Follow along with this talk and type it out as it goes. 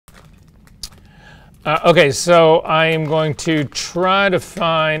Okay, so I am going to try to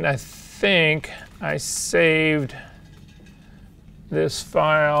find, I think I saved this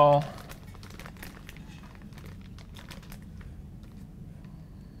file.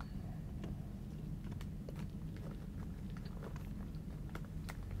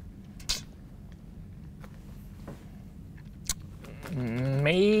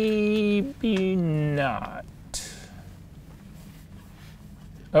 Maybe not.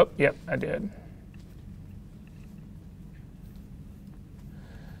 Oh, yep, I did.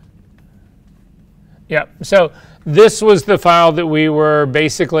 Yeah, so this was the file that we were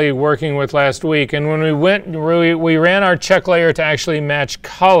basically working with last week. And when we ran our check layer to actually match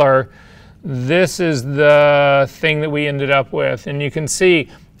color, this is the thing that we ended up with. And you can see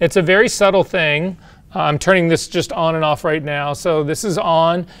it's a very subtle thing. I'm turning this just on and off right now. So this is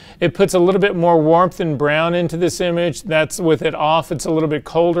on. It puts a little bit more warmth and brown into this image. That's with it off. It's a little bit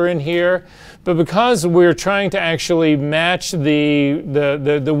colder in here. But because we're trying to actually match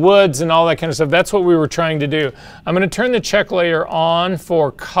the woods and all that kind of stuff, that's what we were trying to do. I'm going to turn the check layer on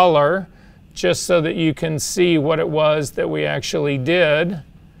for color, just so that you can see what it was that we actually did.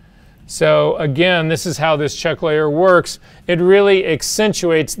 So again, this is how this check layer works. It really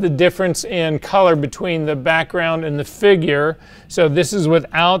accentuates the difference in color between the background and the figure. So this is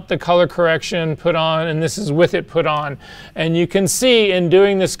without the color correction put on, and this is with it put on. And you can see in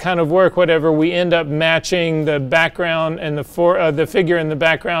doing this kind of work, whatever, we end up matching the background and the figure in the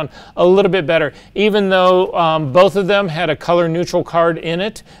background a little bit better. Even though both of them had a color neutral card in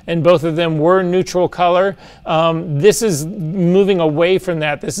it, and both of them were neutral color, this is moving away from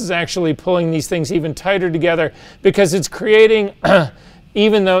that. This is actually pulling these things even tighter together, because it's creating,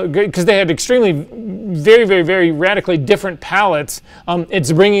 even though, because they had extremely, very radically different palettes,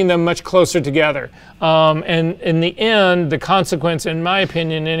 it's bringing them much closer together. And in the end, the consequence, in my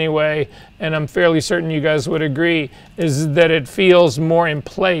opinion anyway, and I'm fairly certain you guys would agree, is that it feels more in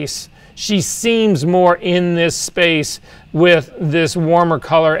place. She seems more in this space with this warmer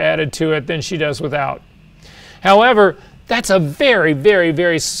color added to it than she does without. However, that's a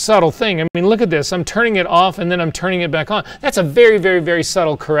very subtle thing. I mean, look at this. I'm turning it off and then I'm turning it back on. That's a very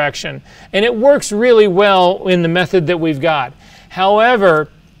subtle correction. And it works really well in the method that we've got. However,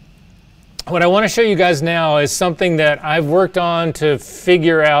 what I want to show you guys now is something that I've worked on to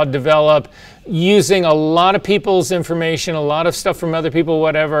figure out, develop, using a lot of people's information, a lot of stuff from other people,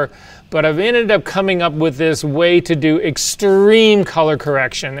 whatever. But I've ended up coming up with this way to do extreme color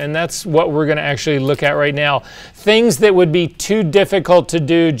correction, and that's what we're going to actually look at right now. Things that would be too difficult to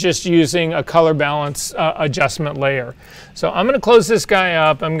do just using a color balance adjustment layer. So I'm going to close this guy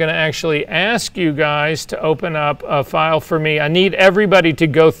up. I'm going to actually ask you guys to open up a file for me. I need everybody to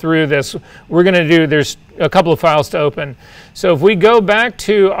go through this. We're going to do, there's a couple of files to open. So if we go back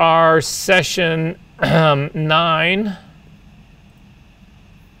to our session 9,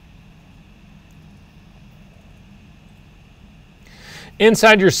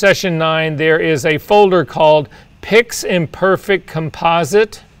 inside your session 9, there is a folder called Pix Imperfect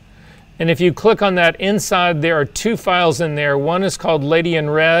Composite. And if you click on that, inside there are two files in there. One is called Lady in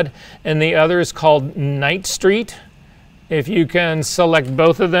Red, and the other is called Night Street. If you can select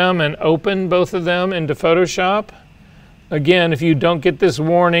both of them and open both of them into Photoshop. Again, if you don't get this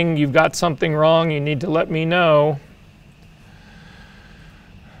warning, you've got something wrong, you need to let me know.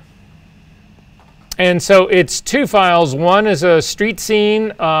 And so it's two files. One is a street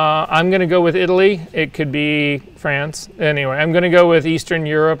scene. I'm going to go with Italy. It could be France. Anyway, I'm going to go with Eastern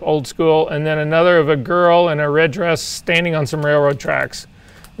Europe, old school. And then another of a girl in a red dress standing on some railroad tracks.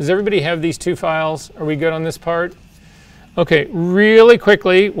 Does everybody have these two files? Are we good on this part? Okay, really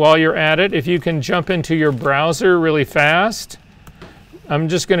quickly, while you're at it, if you can jump into your browser really fast. I'm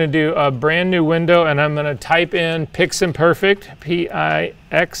just going to do a brand new window, and I'm going to type in Pix Imperfect,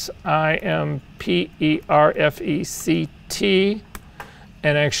 P-I-X-I-M-P-E-R-F-E-C-T,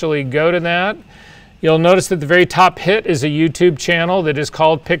 and actually go to that. You'll notice that the very top hit is a YouTube channel that is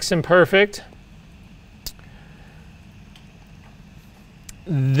called Pix Imperfect.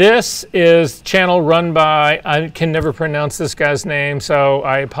 This is channel run by, I can never pronounce this guy's name, so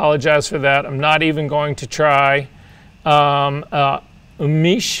I apologize for that. I'm not even going to try.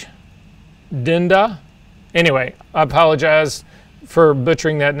 Umesh Dinda. Anyway, I apologize for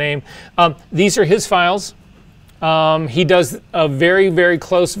butchering that name. These are his files. He does a very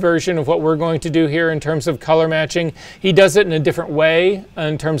close version of what we're going to do here in terms of color matching. He does it in a different way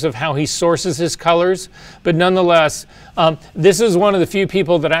in terms of how he sources his colors, but nonetheless, this is one of the few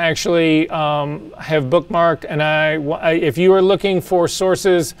people that I actually have bookmarked, and if you are looking for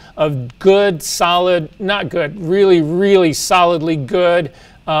sources of good, solid, not good, really solidly good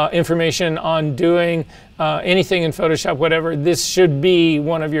information on doing anything in Photoshop, whatever, this should be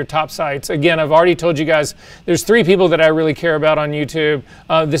one of your top sites. Again, I've already told you guys, there's 3 people that I really care about on YouTube.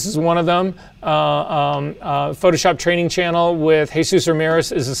 This is one of them. Photoshop Training Channel with Jesus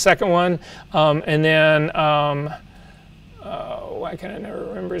Ramirez is the second one. And then, why can I never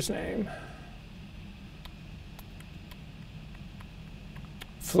remember his name?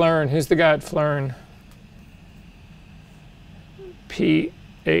 Flern, who's the guy at Flern? P-H-L-E-A-R-N.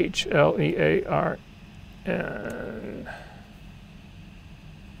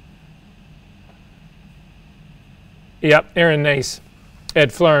 Yep, Aaron Nace at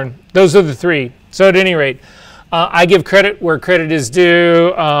Flern. Those are the 3. So at any rate, I give credit where credit is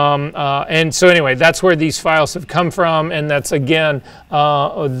due. And so anyway, that's where these files have come from. And that's, again,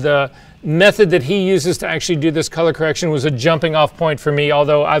 the method that he uses to actually do this color correction was a jumping off point for me,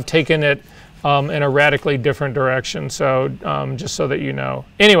 although I've taken it in a radically different direction. So just so that you know.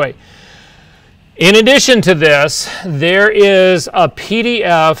 Anyway, in addition to this, there is a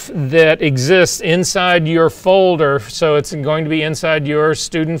PDF that exists inside your folder. So it's going to be inside your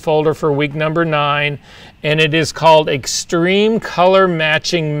student folder for week number 9. And it is called Extreme Color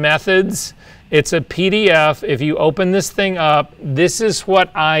Matching Methods. It's a PDF. If you open this thing up, this is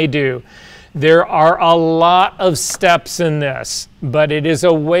what I do. There are a lot of steps in this, but it is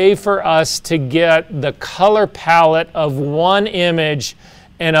a way for us to get the color palette of one image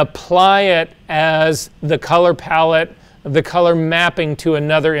and apply it as the color palette, the color mapping to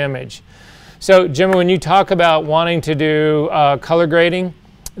another image. So, Jim, when you talk about wanting to do color grading,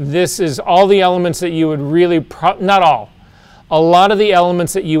 this is all the elements that you would really, not all, a lot of the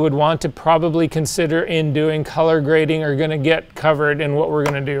elements that you would want to probably consider in doing color grading are going to get covered in what we're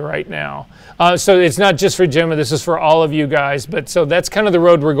going to do right now. So it's not just for Jim, this is for all of you guys. But so that's kind of the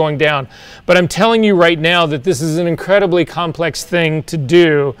road we're going down. But I'm telling you right now that this is an incredibly complex thing to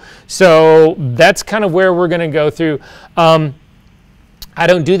do. So that's kind of where we're going to go through. I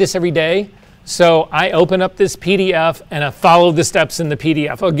don't do this every day. So I open up this PDF and I follow the steps in the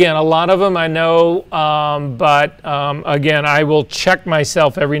PDF. Again, a lot of them I know, but again, I will check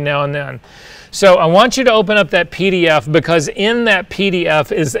myself every now and then. So I want you to open up that PDF because in that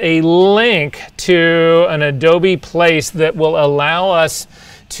PDF is a link to an Adobe place that will allow us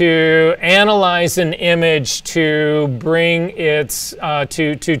to analyze an image to bring its,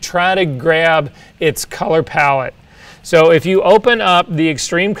 to try to grab its color palette. So if you open up the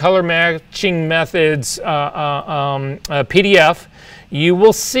Extreme Color Matching Methods PDF, you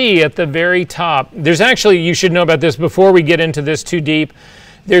will see at the very top, there's actually, you should know about this before we get into this too deep,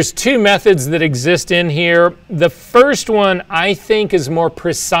 there's 2 methods that exist in here. The first one I think is more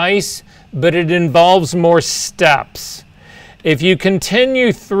precise, but it involves more steps. If you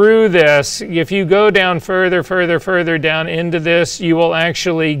continue through this, if you go down further down into this, you will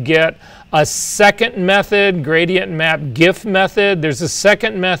actually get a second method, gradient map GIF method. There's a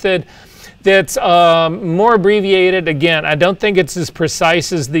second method that's more abbreviated. Again, I don't think it's as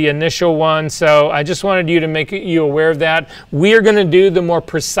precise as the initial one, so I just wanted you to make you aware of that. We are going to do the more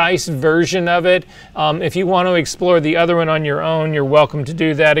precise version of it. If you want to explore the other one on your own, you're welcome to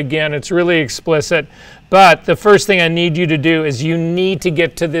do that. Again, it's really explicit. But the first thing I need you to do is you need to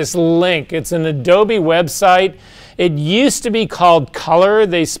get to this link. It's an Adobe website. It used to be called Color.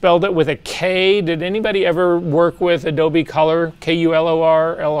 They spelled it with a K. Did anybody ever work with Adobe Color?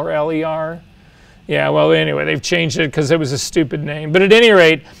 K-U-L-O-R, L-R-L-E-R? Yeah, well, anyway, they've changed it because it was a stupid name. But at any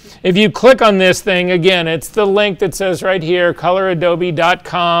rate, if you click on this thing, again, it's the link that says right here,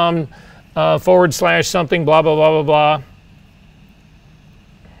 coloradobe.com / something, blah, blah, blah, blah, blah.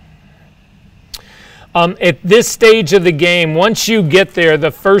 At this stage of the game, once you get there,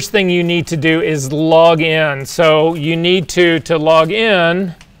 the first thing you need to do is log in. So you need to log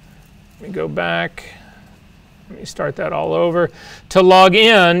in. Let me go back. Let me start that all over. To log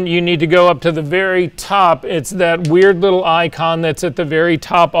in, you need to go up to the very top. It's that weird little icon that's at the very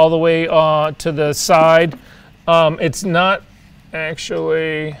top all the way to the side. It's not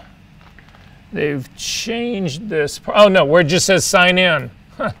actually, they've changed this. Oh no, where it just says sign in.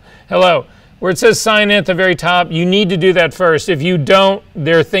 Hello. Where it says sign in at the very top, you need to do that first. If you don't,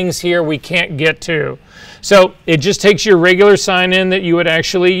 there are things here we can't get to. So it just takes your regular sign in that you would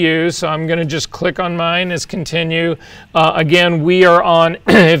actually use. So I'm going to just click on mine as continue. Again, we are on,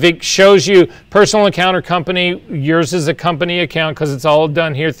 if it shows you personal account or company, yours is a company account because it's all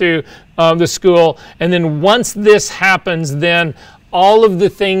done here through the school. And then once this happens, then all of the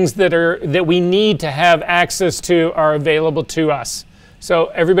things that we need to have access to are available to us. So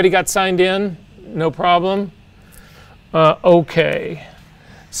everybody got signed in? No problem? Okay.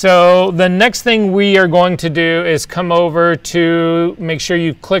 So the next thing we are going to do is come over to make sure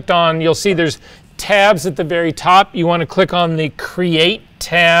you clicked on, you'll see there's tabs at the very top. You want to click on the Create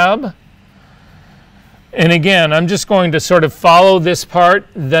tab. And again, I'm just going to sort of follow this part.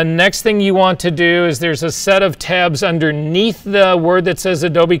 The next thing you want to do is there's a set of tabs underneath the word that says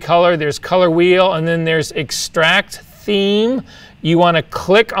Adobe Color. There's Color Wheel, and then there's Extract Theme. You want to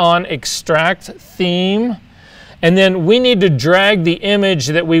click on Extract Theme. And then we need to drag the image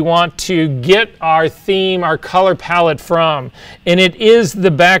that we want to get our theme, our color palette from. And it is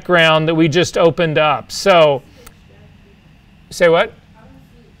the background that we just opened up. So, say what?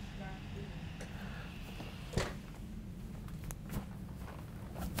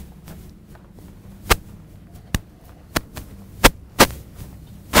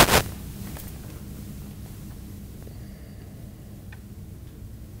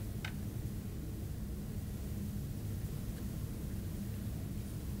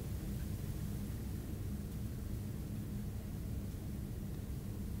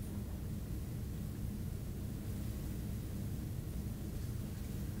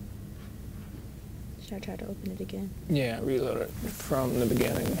 Should I try to open it again? Yeah, reload it from the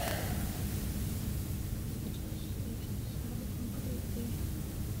beginning.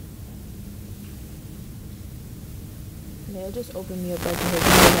 Yeah, it just opened me up like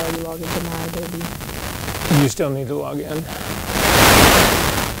how you log into my Adobe. You still need to log in.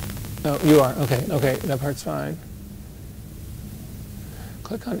 Oh, you are. Okay, okay, that part's fine.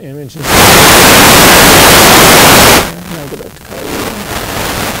 Click on images. Now go back to color.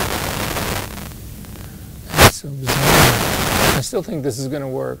 That's so bizarre. I still think this is going to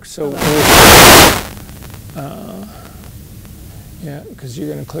work. So, yeah, because you're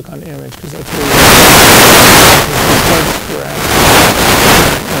going to click on image because that's where you're.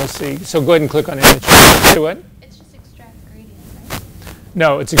 We'll see. So go ahead and click on image. Say what? It's just extract gradient, right?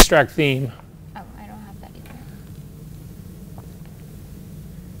 No, it's extract theme. Oh, I don't have that either.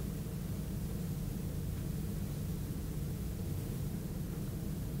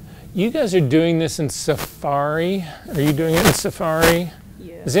 You guys are doing this in Safari. Are you doing it in Safari?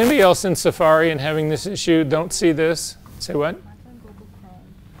 Yeah. Is anybody else in Safari and having this issue? Don't see this? Say what? That's on Google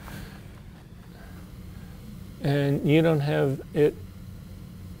Chrome. And you don't have it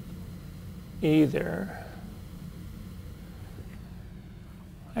either.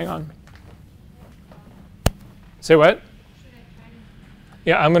 Hang on. Say what?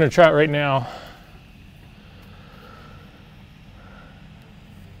 Yeah, I'm going to try it right now.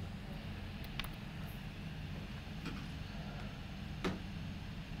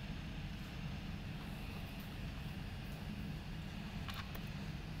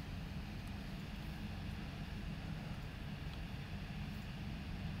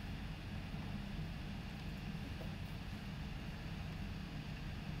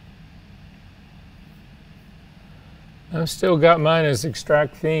 I've still got mine as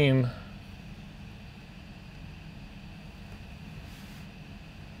extract theme.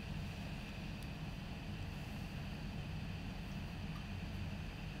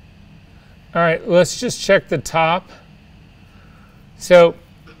 All right, let's just check the top. So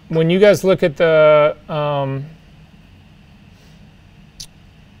when you guys look at the,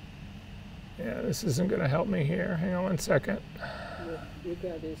 yeah, this isn't going to help me here. Hang on one second. You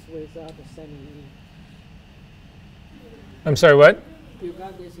got this without sending I'm sorry, what? You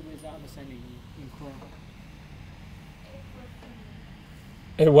got this without sending in Chrome.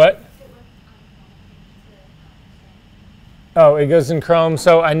 It what? Oh, it goes in Chrome.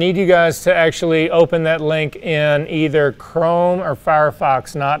 So I need you guys to actually open that link in either Chrome or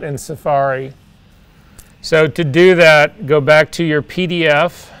Firefox, not in Safari. So to do that, go back to your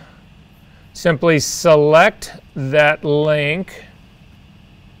PDF. Simply select that link,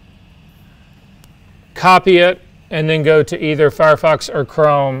 copy it, and then go to either Firefox or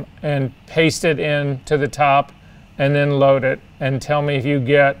Chrome and paste it in to the top and then load it and tell me if you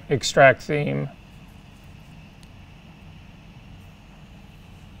get extract theme.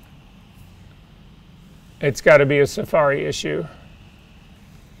 It's got to be a Safari issue.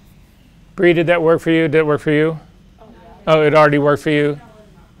 Bree, did that work for you? Did it work for you? Oh, it already worked for you?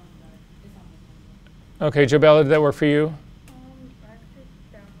 Okay, Jobella, did that work for you?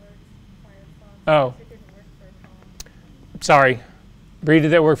 Oh. Sorry. Bree, did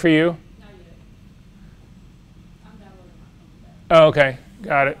that work for you? Not yet. I'm downloading my phone. Oh, okay.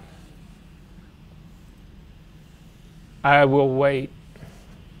 Got it. I will wait.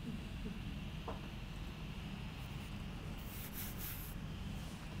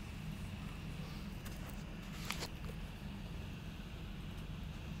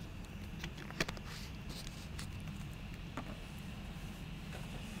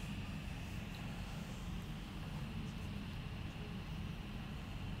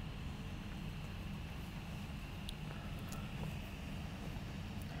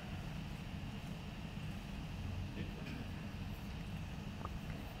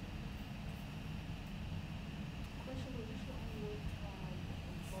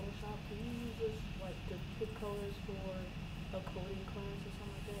 colors for a coding class or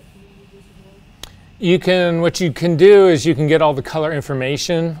something like that? Can you use this as well? You can, what you can do is you can get all the color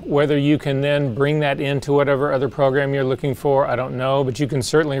information. Whether you can then bring that into whatever other program you're looking for, I don't know, but you can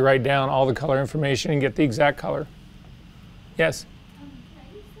certainly write down all the color information and get the exact color. Yes? Can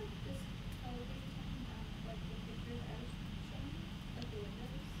I use this television, like the pictures I was showing, like the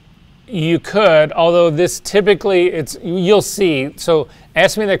windows? You could, although this typically, you'll see. So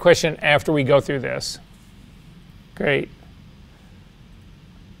ask me that question after we go through this. Great.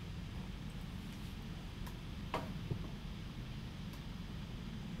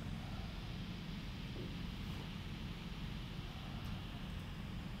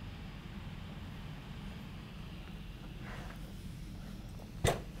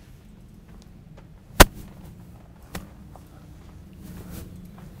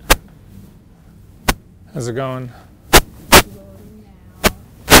 How's it going? Loading now.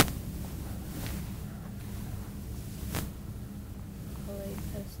 Oh wait,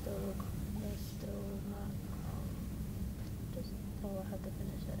 that's still not, just, oh, I have to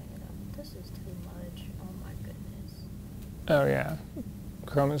finish setting it up. This is too much, oh my goodness. Oh yeah,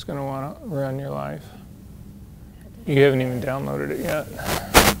 Chrome is going to want to run your life. I did You haven't even downloaded it yet.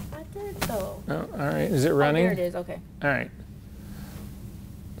 I did though. Oh, all right, is it Oh, running? there it is, okay. All right.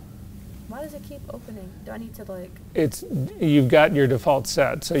 Why does it keep opening? Do I need to like, You've got your default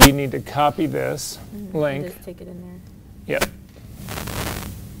set, so you need to copy this and link. just take it in there? Yep.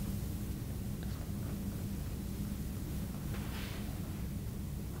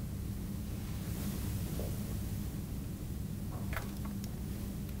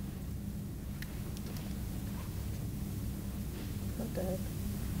 What the heck?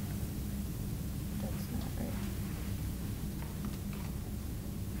 That's not right.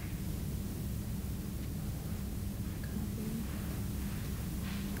 Copy.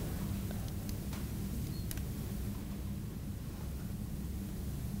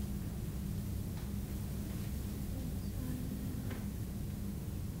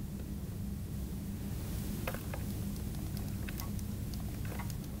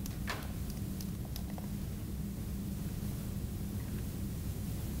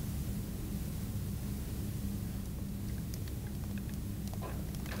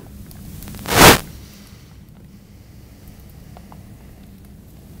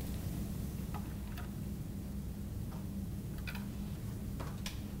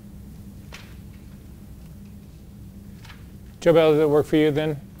 JoBell, does it work for you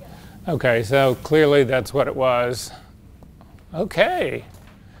then? Okay, so clearly that's what it was. Okay.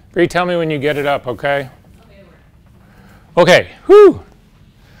 Bree, tell me when you get it up, okay? Okay, whew.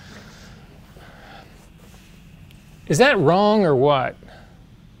 Is that wrong or what?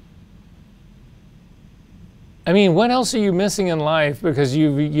 I mean, what else are you missing in life because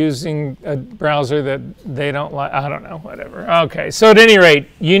you're using a browser that they don't like? I don't know, whatever. Okay, so at any rate,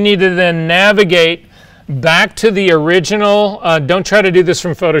 you need to then navigate back to the original. Don't try to do this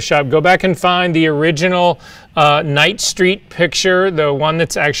from Photoshop. Go back and find the original Night Street picture, the one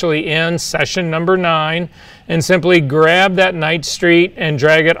that's actually in session number 9, and simply grab that Night Street and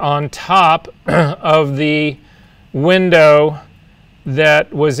drag it on top of the window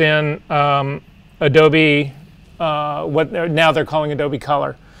that was in Adobe, what now they're calling Adobe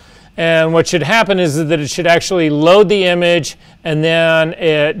Color. And what should happen is that it should actually load the image, and then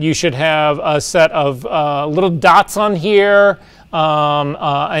you should have a set of little dots on here,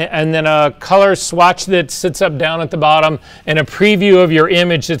 and then a color swatch that sits up down at the bottom, and a preview of your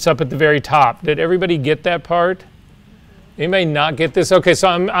image that's up at the very top. Did everybody get that part? Anybody not get this? Okay, so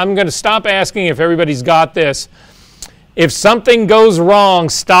I'm going to stop asking if everybody's got this. If something goes wrong,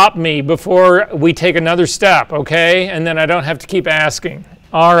 stop me before we take another step, okay? And then I don't have to keep asking.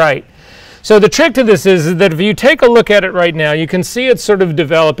 All right. So the trick to this is that if you take a look at it right now, you can see it sort of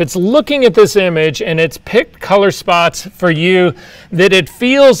develop. It's looking at this image and it's picked color spots for you that it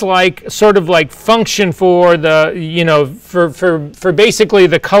feels like sort of like function for the, you know, for basically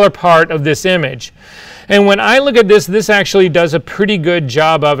the color part of this image. And when I look at this, this actually does a pretty good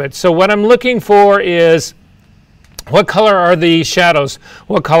job of it. So what I'm looking for is, what color are the shadows?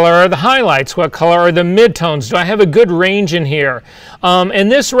 What color are the highlights? What color are the midtones? Do I have a good range in here?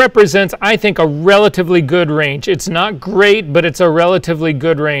 And this represents, I think, a relatively good range. It's not great, but it's a relatively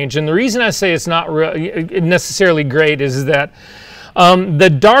good range. And the reason I say it's not necessarily great is that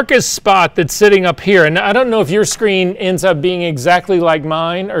the darkest spot that's sitting up here, and I don't know if your screen ends up being exactly like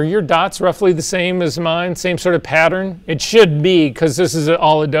mine, or your dots roughly the same as mine, same sort of pattern. It should be, because this is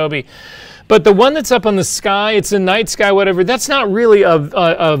all Adobe. But the one that's up on the sky, it's a night sky, whatever, that's not really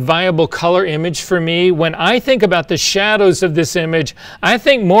a viable color image for me. When I think about the shadows of this image, I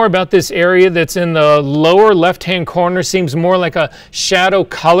think more about this area that's in the lower left-hand corner, seems more like a shadow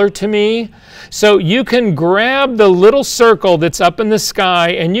color to me. So you can grab the little circle that's up in the sky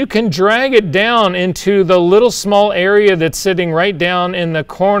and you can drag it down into the little small area that's sitting right down in the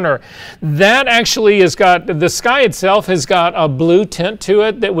corner. That actually has got, the sky itself has got a blue tint to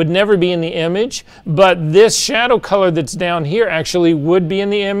it that would never be in the image, but this shadow color that's down here actually would be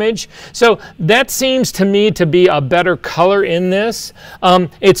in the image. So that seems to me to be a better color in this.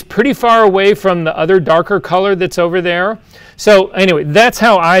 It's pretty far away from the other darker color that's over there. So anyway, that's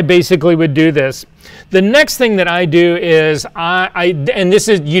how I basically would do this. The next thing that I do is, and this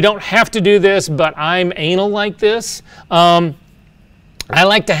is, you don't have to do this, but I'm anal like this. I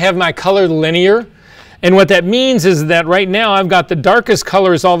like to have my color linear. And what that means is that right now I've got the darkest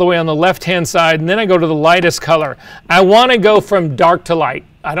colors all the way on the left-hand side, and then I go to the lightest color. I want to go from dark to light.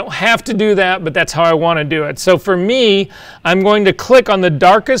 I don't have to do that, but that's how I want to do it. So for me, I'm going to click on the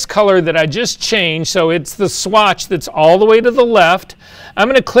darkest color that I just changed. So it's the swatch that's all the way to the left. I'm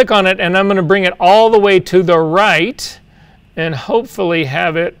going to click on it, and I'm going to bring it all the way to the right, and hopefully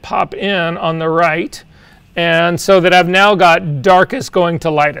have it pop in on the right. And so that I've now got darkest going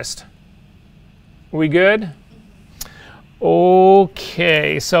to lightest. We good?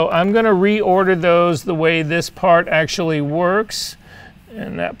 Okay, so I'm going to reorder those the way this part actually works.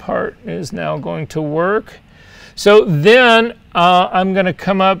 And that part is now going to work. So then I'm going to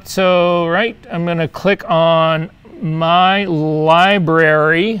come up, so I'm going to click on my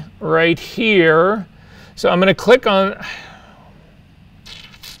library right here. So I'm going to click on,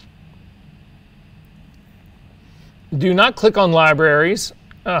 do not click on libraries.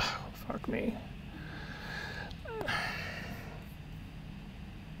 Ugh, fuck me.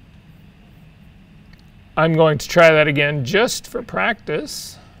 I'm going to try that again just for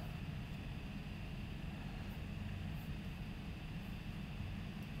practice.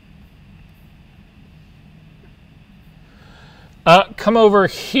 Come over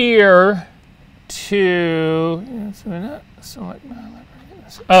here to,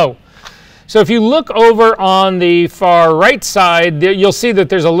 oh, so if you look over on the far right side, you'll see that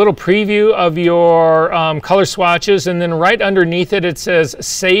there's a little preview of your color swatches, and then right underneath it, it says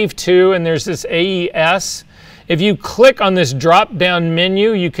Save To, and there's this AES. If you click on this drop-down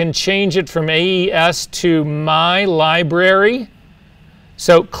menu, you can change it from AES to My Library.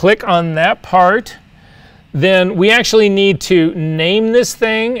 So click on that part. Then we actually need to name this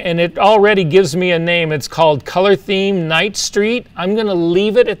thing, and it already gives me a name. It's called Color Theme Night Street. I'm going to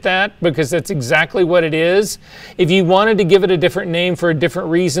leave it at that because that's exactly what it is. If you wanted to give it a different name for a different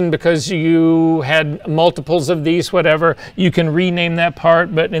reason because you had multiples of these, whatever, you can rename that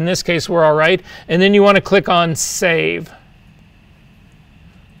part, but in this case we're all right. And then you want to click on Save.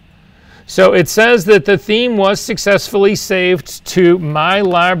 So it says that the theme was successfully saved to My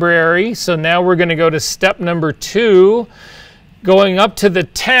Library. So now we're going to go to step number 2, going up to the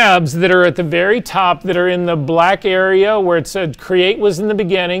tabs that are at the very top that are in the black area where it said Create was in the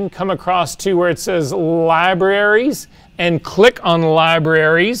beginning. Come across to where it says Libraries and click on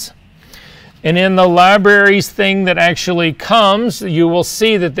Libraries. And in the Libraries thing that actually comes, you will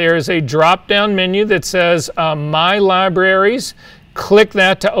see that there is a drop-down menu that says My Libraries. Click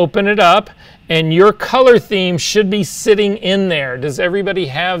that to open it up, and your color theme should be sitting in there. Does everybody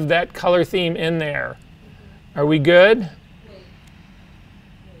have that color theme in there? Are we good?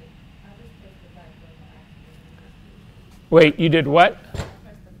 Wait, you did what?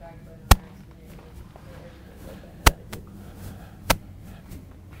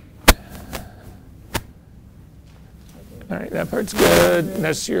 All right, that part's good.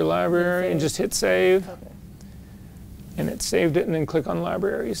 That's your library, and just hit save. And it saved it, and then click on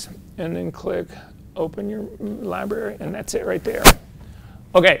Libraries, and then click Open Your Library, and that's it right there.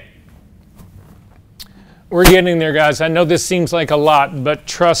 Okay. We're getting there, guys. I know this seems like a lot, but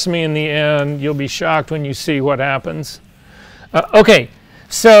trust me, in the end, you'll be shocked when you see what happens. Okay,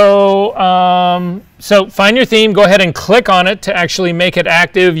 so find your theme. Go ahead and click on it to actually make it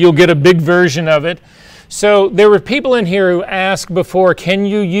active. You'll get a big version of it. So there were people in here who asked before, can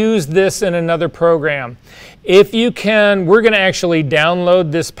you use this in another program? If you can, we're going to actually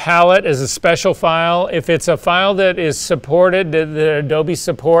download this palette as a special file. If it's a file that is supported, that Adobe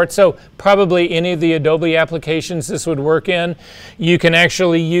supports, so probably any of the Adobe applications this would work in, you can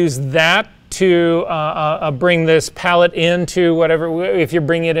actually use that to bring this palette into whatever, if you're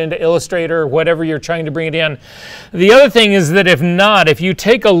bringing it into Illustrator or whatever you're trying to bring it in. The other thing is that if not, if you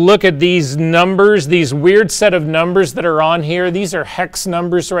take a look at these numbers, these weird set of numbers that are on here, these are hex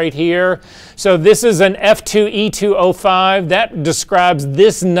numbers right here. So this is an F2E205. That describes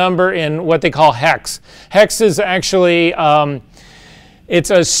this number in what they call hex. Hex is actually, it's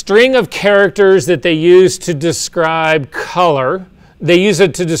a string of characters that they use to describe color. They use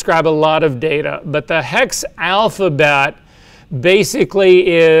it to describe a lot of data, but the hex alphabet basically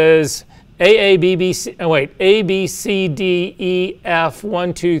is A, B, C, D, E, F, 0,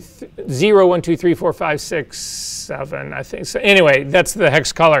 1, 2, 3, 4, 5, 6, 7, I think. So anyway, that's the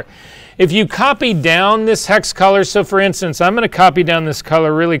hex color. If you copy down this hex color, so for instance, I'm going to copy down this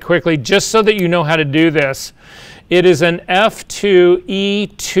color really quickly just so that you know how to do this. It is an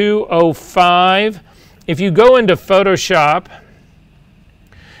F2E205. If you go into Photoshop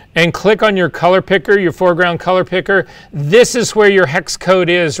and click on your color picker, your foreground color picker, this is where your hex code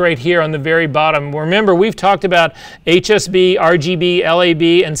is right here on the very bottom. Remember, we've talked about HSB, RGB,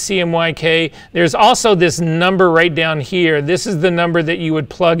 LAB, and CMYK. There's also this number right down here. This is the number that you would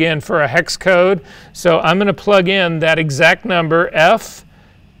plug in for a hex code. So I'm going to plug in that exact number,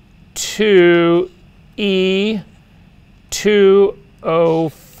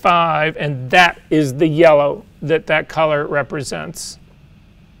 F2E205, and that is the yellow that color represents.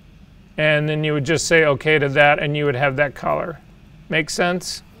 And then you would just say OK to that, and you would have that color. Make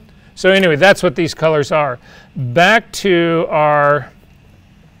sense? So anyway, that's what these colors are. Back to our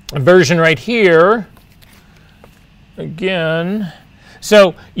version right here. Again.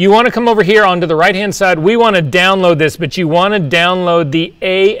 So you want to come over here onto the right-hand side. We want to download this, but you want to download the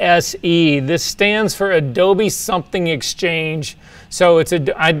ASE. This stands for Adobe Something Exchange. So it's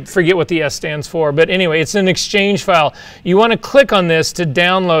I forget what the S stands for, but anyway, it's an Exchange file. You want to click on this to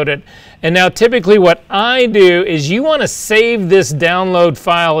download it. And now typically what I do is you want to save this download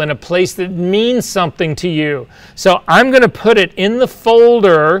file in a place that means something to you. So I'm going to put it in the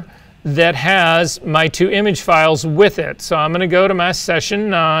folder that has my two image files with it. So I'm going to go to my session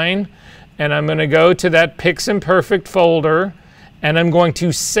 9, and I'm going to go to that Piximperfect folder, and I'm going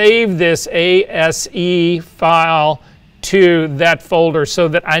to save this ASE file to that folder so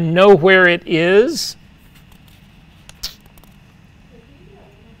that I know where it is.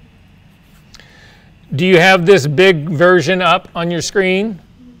 Do you have this big version up on your screen?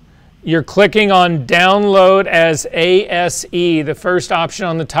 You're clicking on Download as ASE, the first option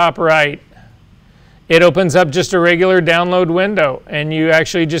on the top right. It opens up just a regular download window, and you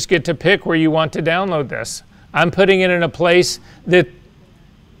actually just get to pick where you want to download this. I'm putting it in a place that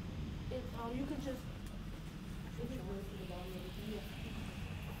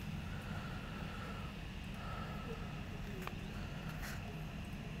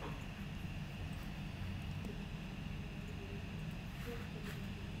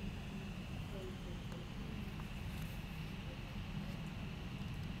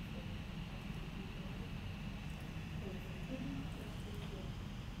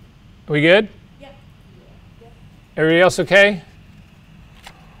we good? Yep. Everybody else okay?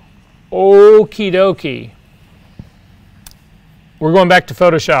 Okie dokie. We're going back to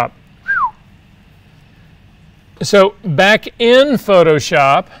Photoshop. So back in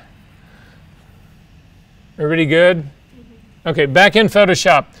Photoshop, everybody good? Okay, back in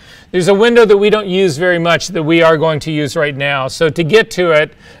Photoshop. There's a window that we don't use very much that we are going to use right now. So to get to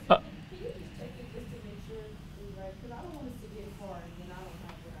it,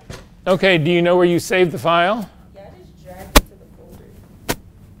 okay, do you know where you saved the file? Yeah, I just dragged it to the folder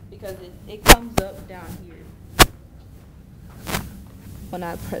because it comes up down here when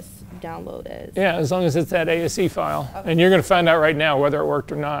I press download as. Yeah, as long as it's that ASE file. Okay. And you're going to find out right now whether it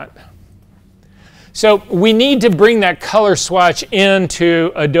worked or not. So we need to bring that color swatch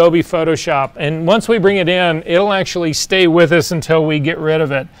into Adobe Photoshop. And once we bring it in, it'll actually stay with us until we get rid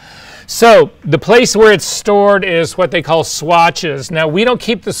of it. So the place where it's stored is what they call swatches. Now we don't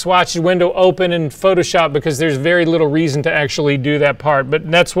keep the swatch window open in Photoshop because there's very little reason to actually do that part,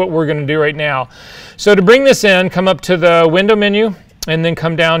 but that's what we're going to do right now. So to bring this in, come up to the window menu and then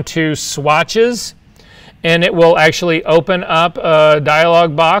come down to swatches, and it will actually open up a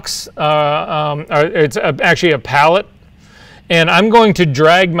dialog box. It's actually a palette. And I'm going to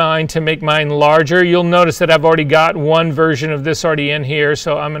drag mine to make mine larger. You'll notice that I've already got one version of this already in here,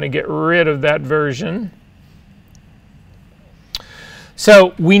 so I'm going to get rid of that version.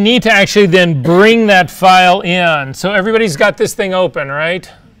 So we need to actually then bring that file in. So everybody's got this thing open,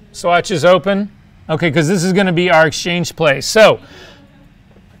 right? Swatch is open? Okay, because this is going to be our exchange place. So,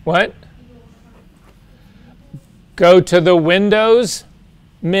 what? Go to the Windows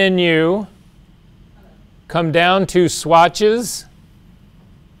menu, come down to swatches.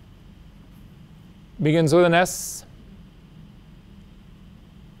 Begins with an S.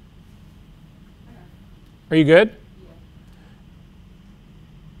 Are you good?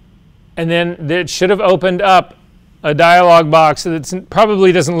 And then it should have opened up a dialog box that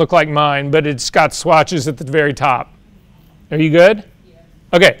probably doesn't look like mine, but it's got swatches at the very top. Are you good?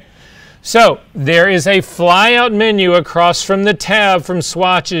 Okay. So there is a flyout menu across from the tab from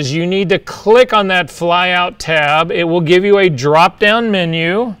swatches. You need to click on that flyout tab. It will give you a drop-down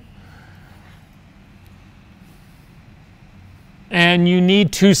menu. And you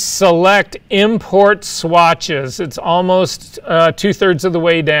need to select import swatches. It's almost 2/3 of the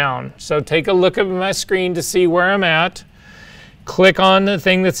way down. So take a look at my screen to see where I'm at. Click on the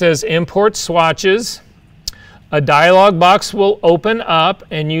thing that says import swatches. A dialog box will open up,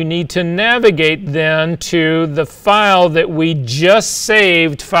 and you need to navigate then to the file that we just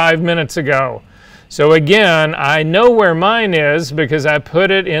saved 5 minutes ago. So again, I know where mine is because I put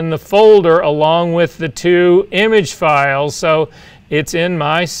it in the folder along with the 2 image files. So it's in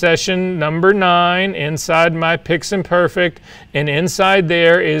my session number 9 inside my Piximperfect, and inside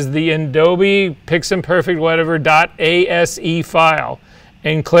there is the Adobe Piximperfect whatever .ase file,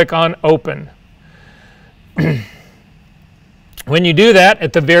 and click on open. When you do that,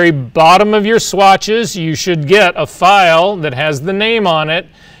 at the very bottom of your swatches, you should get a file that has the name on it.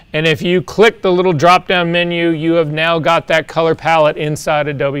 And if you click the little drop-down menu, you have now got that color palette inside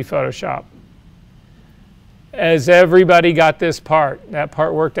Adobe Photoshop. Has everybody got this part? That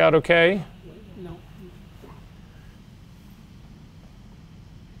part worked out okay? No.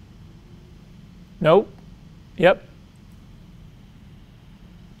 Nope. Yep.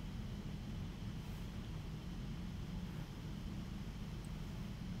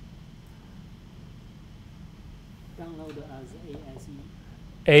 Download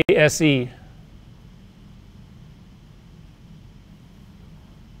as ASE. ASE.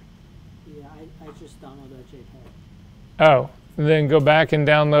 Yeah, I just downloaded a JPEG. Oh, then go back and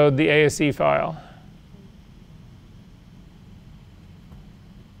download the ASE file.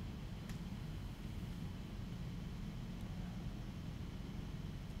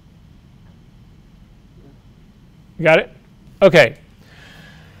 You got it? Okay.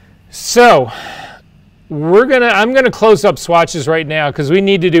 So I'm gonna close up swatches right now because we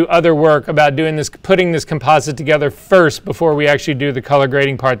need to do other work about doing this, putting this composite together first before we actually do the color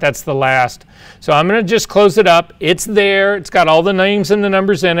grading part. That's the last. So I'm gonna just close it up. It's there. It's got all the names and the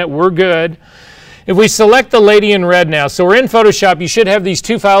numbers in it. We're good. If we select the lady in red now, so we're in Photoshop, you should have these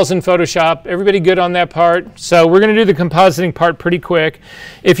 2 files in Photoshop. Everybody good on that part? So we're going to do the compositing part pretty quick.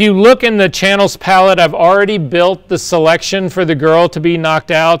 If you look in the channels palette, I've already built the selection for the girl to be knocked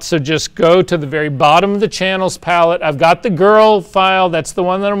out. So just go to the very bottom of the channels palette. I've got the girl file. That's the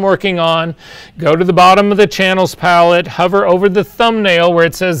one that I'm working on. Go to the bottom of the channels palette, hover over the thumbnail where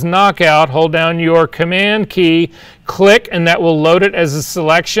it says knockout, hold down your command key, click, and that will load it as a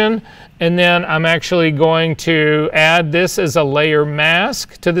selection. And then I'm actually going to add this as a layer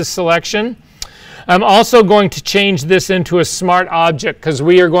mask to this selection. I'm also going to change this into a smart object because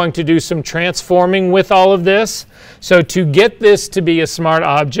we are going to do some transforming with all of this. So to get this to be a smart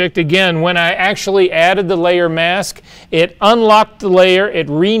object, again, when I actually added the layer mask, it unlocked the layer, it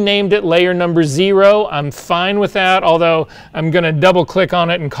renamed it layer number 0. I'm fine with that, although I'm going to double click on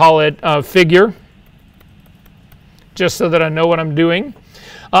it and call it figure, just so that I know what I'm doing.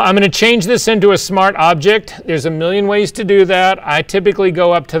 I'm going to change this into a smart object. There's a million ways to do that. I typically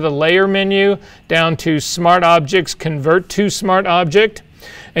go up to the layer menu, down to smart objects, convert to smart object.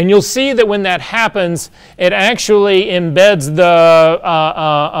 And you'll see that when that happens, it actually embeds the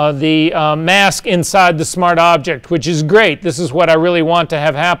mask inside the smart object, which is great. This is what I really want to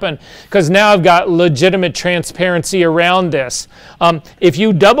have happen because now I've got legitimate transparency around this. If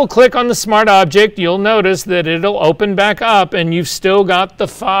you double click on the smart object, you'll notice that it'll open back up and you've still got the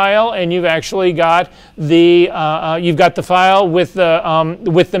file and you've actually got the, file with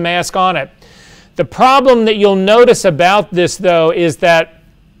the mask on it. The problem that you'll notice about this, though, is that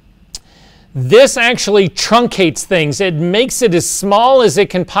this actually truncates things. It makes it as small as it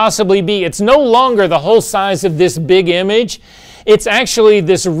can possibly be. It's no longer the whole size of this big image. It's actually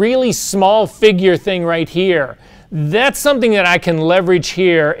this really small figure thing right here. That's something that I can leverage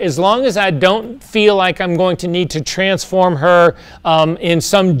here as long as I don't feel like I'm going to need to transform her in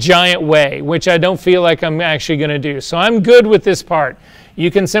some giant way, which I don't feel like I'm actually going to do. So I'm good with this part. You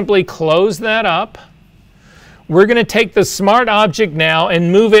can simply close that up. we're going to take the smart object now and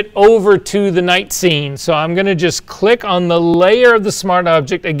move it over to the night scene. So I'm going to just click on the layer of the smart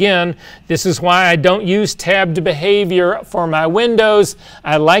object. Again, this is why I don't use tabbed behavior for my windows.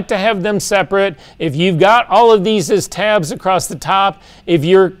 I like to have them separate. If you've got all of these as tabs across the top, if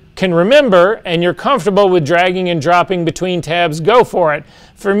you can remember and you're comfortable with dragging and dropping between tabs, go for it.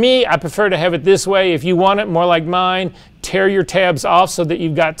 For me, I prefer to have it this way. If you want it more like mine, tear your tabs off so that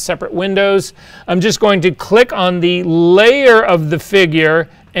you've got separate windows. I'm just going to click on the layer of the figure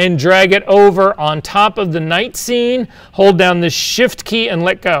and drag it over on top of the night scene. Hold down the Shift key and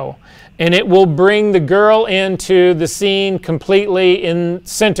let go. And it will bring the girl into the scene completely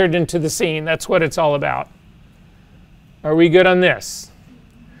centered into the scene. That's what it's all about. Are we good on this?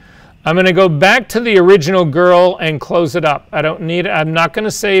 I'm going to go back to the original girl and close it up. I don't need it. I'm not going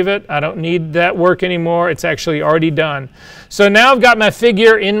to save it. I don't need that work anymore. It's actually already done. So now I've got my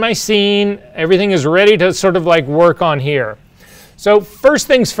figure in my scene. Everything is ready to sort of like work on here. So first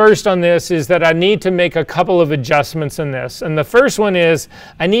things first on this is that I need to make a couple of adjustments in this. And the first one is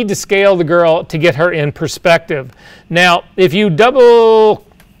I need to scale the girl to get her in perspective. Now, if you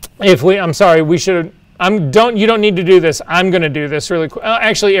you don't need to do this. I'm going to do this really quick.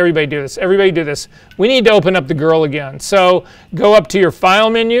 Actually, everybody do this. Everybody do this. We need to open up the girl again. So go up to your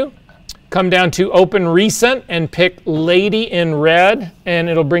File menu, come down to Open Recent, and pick Lady in Red, and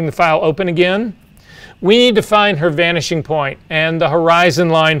it'll bring the file open again. We need to find her vanishing point and the horizon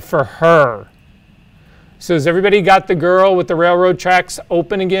line for her. So has everybody got the girl with the railroad tracks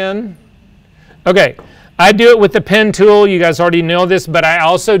open again? Okay. I do it with the pen tool. You guys already know this, but I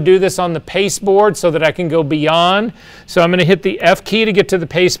also do this on the pasteboard so that I can go beyond. So I'm going to hit the F key to get to the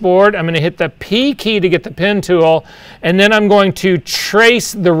pasteboard. I'm going to hit the P key to get the pen tool, and then I'm going to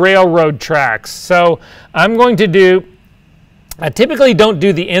trace the railroad tracks. So I'm going to do, I typically don't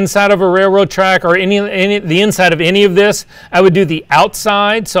do the inside of a railroad track or the inside of any of this. I would do the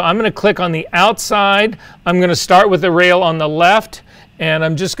outside. So I'm going to click on the outside. I'm going to start with the rail on the left. And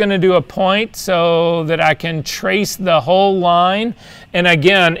I'm just going to do a point so that I can trace the whole line. And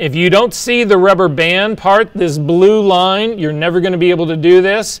again, if you don't see the rubber band part, this blue line, you're never going to be able to do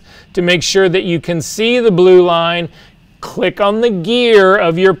this. To make sure that you can see the blue line, click on the gear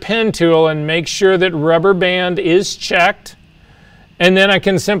of your pen tool and make sure that rubber band is checked. And then I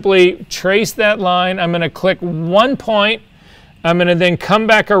can simply trace that line. I'm going to click one point. I'm going to then come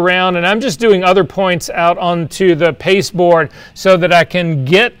back around, and I'm just doing other points out onto the pasteboard so that I can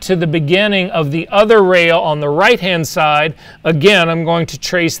get to the beginning of the other rail on the right-hand side. Again, I'm going to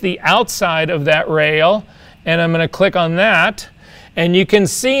trace the outside of that rail, and I'm going to click on that. And you can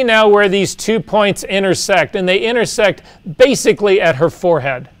see now where these 2 points intersect, and they intersect basically at her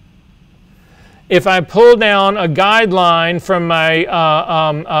forehead. If I pull down a guideline from my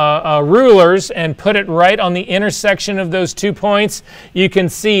rulers and put it right on the intersection of those 2 points, you can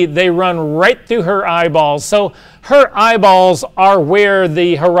see they run right through her eyeballs. So her eyeballs are where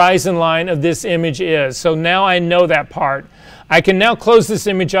the horizon line of this image is. So now I know that part. I can now close this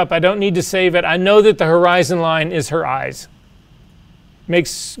image up. I don't need to save it. I know that the horizon line is her eyes.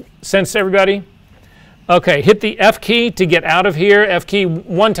 Makes sense to everybody? Okay, hit the F key to get out of here. F key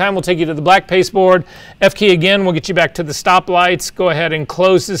one time will take you to the black pasteboard. F key again will get you back to the stoplights. Go ahead and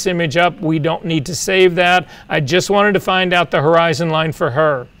close this image up. We don't need to save that. I just wanted to find out the horizon line for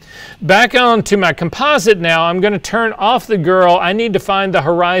her. Back on to my composite now. I'm going to turn off the girl. I need to find the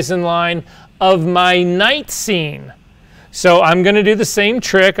horizon line of my night scene. So I'm going to do the same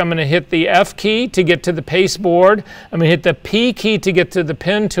trick. I'm going to hit the F key to get to the pasteboard. I'm going to hit the P key to get to the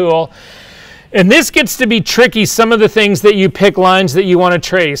pen tool. And this gets to be tricky, some of the things that you pick lines that you want to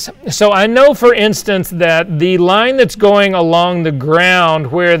trace. So I know, for instance, that the line that's going along the ground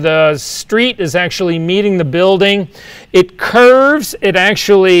where the street is actually meeting the building, it curves.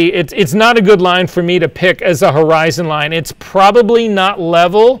 It's not a good line for me to pick as a horizon line. It's probably not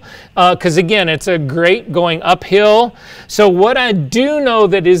level because, again, it's a grate going uphill. So what I do know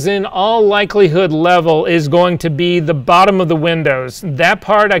that is in all likelihood level is going to be the bottom of the windows. That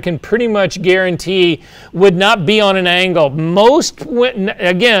part I can pretty much guarantee would not be on an angle.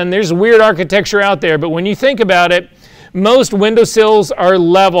 Again, there's weird architecture out there, but when you think about it, most windowsills are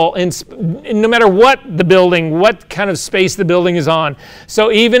level, no matter what kind of space the building is on.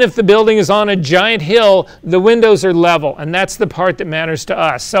 So even if the building is on a giant hill, the windows are level, and that's the part that matters to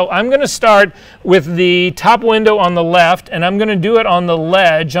us. So I'm going to start with the top window on the left, and I'm going to do it on the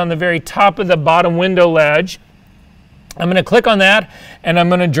ledge, on the very top of the bottom window ledge. I'm going to click on that, and I'm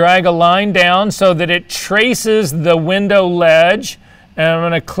going to drag a line down so that it traces the window ledge. And I'm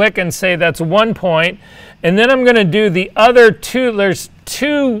going to click and say that's 1 point. And then I'm going to do the other two. There's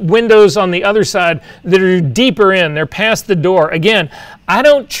 2 windows on the other side that are deeper in. They're past the door. Again, I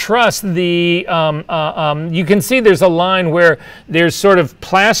don't trust the, you can see there's a line where there's sort of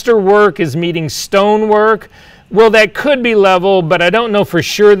plaster work is meeting stone work. Well, that could be level, but I don't know for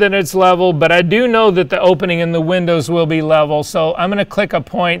sure that it's level, but I do know that the opening in the windows will be level. So I'm going to click a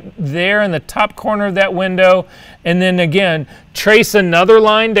point there in the top corner of that window, and then again, trace another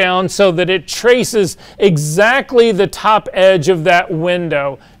line down so that it traces exactly the top edge of that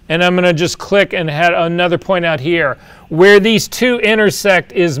window. And I'm going to just click and add another point out here. Where these 2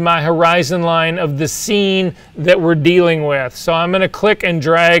 intersect is my horizon line of the scene that we're dealing with. So I'm going to click and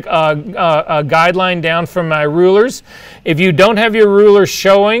drag a guideline down from my rulers. If you don't have your ruler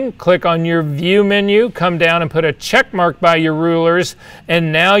showing, click on your view menu, come down and put a check mark by your rulers,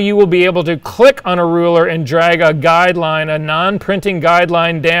 and now you will be able to click on a ruler and drag a guideline, a non-printing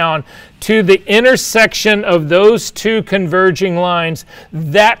guideline down to the intersection of those 2 converging lines.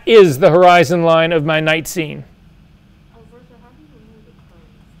 That is the horizon line of my night scene.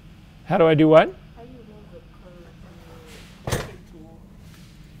 How do I do what?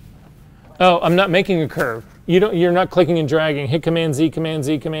 Oh, I'm not making a curve. You're not clicking and dragging. Hit Command Z, Command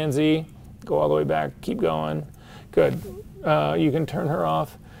Z, Command Z. Go all the way back. Keep going. Good. You can turn her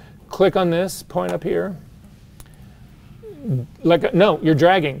off. Click on this point up here. No, you're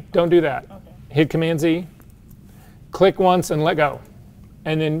dragging. Don't do that. Okay. Hit Command Z. Click once and let go.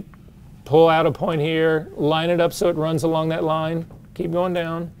 And then pull out a point here. Line it up so it runs along that line. Keep going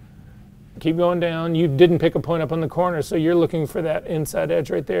down. Keep going down. You didn't pick a point up on the corner, so you're looking for that inside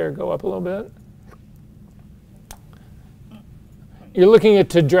edge right there. Go up a little bit. You're looking at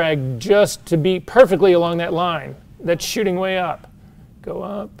to drag just to be perfectly along that line. That's shooting way up. Go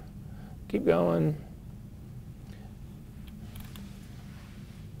up. Keep going.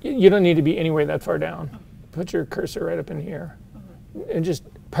 You don't need to be anywhere that far down. Put your cursor right up in here. And just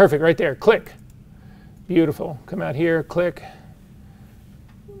perfect right there. Click. Beautiful. Come out here. Click.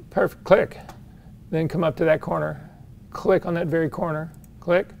 Perfect. Click. Then come up to that corner. Click on that very corner.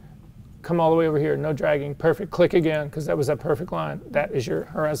 Click. Come all the way over here. No dragging. Perfect. Click again because that was a perfect line. That is your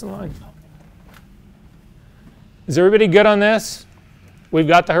horizon line. Is everybody good on this? We've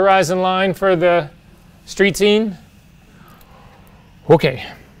got the horizon line for the street scene. Okay.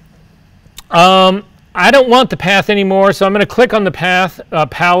 I don't want the path anymore, so I'm going to click on the path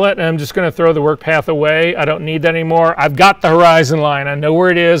palette, and I'm just going to throw the work path away. I don't need that anymore. I've got the horizon line. I know where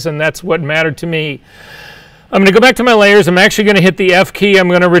it is, and that's what mattered to me. I'm going to go back to my layers. I'm actually going to hit the F key. I'm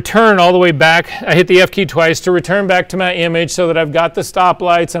going to return all the way back. I hit the F key twice to return back to my image so that I've got the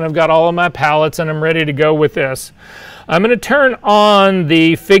stoplights and I've got all of my palettes, and I'm ready to go with this. I'm going to turn on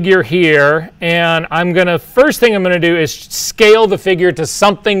the figure here, and first thing I'm going to do is scale the figure to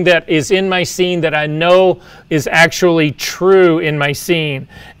something that is in my scene that I know is actually true in my scene,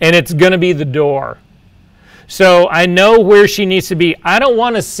 and it's going to be the door. So I know where she needs to be. I don't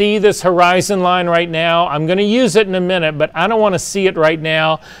want to see this horizon line right now. I'm going to use it in a minute, but I don't want to see it right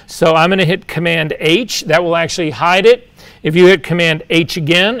now. So I'm going to hit Command H. That will actually hide it. If you hit Command H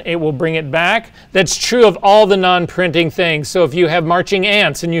again, it will bring it back. That's true of all the non-printing things. So if you have marching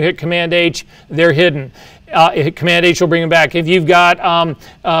ants and you hit Command H, they're hidden. Command H will bring them back. If you've got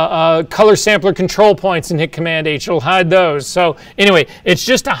color sampler control points and hit Command H, it'll hide those. So anyway, it's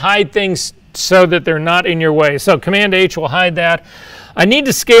just to hide things so that they're not in your way. So Command H will hide that. I need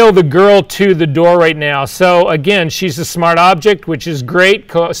to scale the girl to the door right now. So again, she's a smart object, which is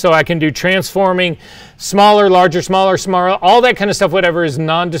great. So I can do transforming smaller, larger, smaller, smaller, all that kind of stuff, whatever is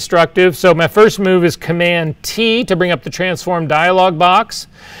non-destructive. So my first move is Command T to bring up the transform dialog box.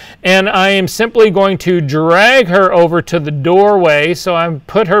 And I am simply going to drag her over to the doorway. So I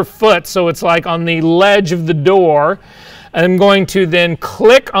put her foot so it's like on the ledge of the door. I'm going to then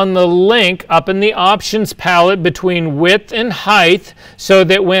click on the link up in the options palette between width and height so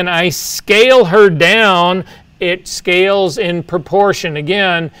that when I scale her down, it scales in proportion.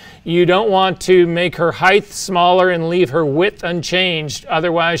 Again, you don't want to make her height smaller and leave her width unchanged.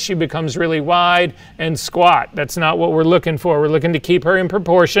 Otherwise, she becomes really wide and squat. That's not what we're looking for. We're looking to keep her in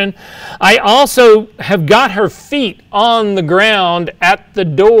proportion. I also have got her feet on the ground at the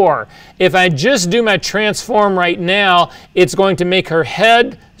door. If I just do my transform right now, it's going to make her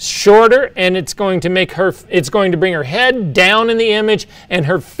head shorter, and it's going to bring her head down in the image and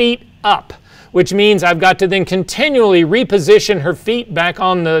her feet up, which means I've got to then continually reposition her feet back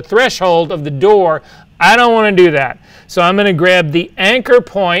on the threshold of the door. I don't want to do that. So I'm going to grab the anchor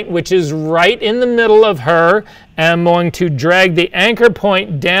point, which is right in the middle of her, I'm going to drag the anchor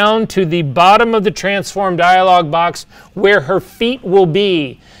point down to the bottom of the transform dialog box where her feet will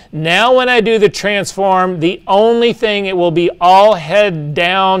be. Now when I do the transform, the only thing, it will be all head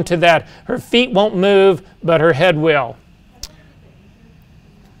down to that. Her feet won't move, but her head will.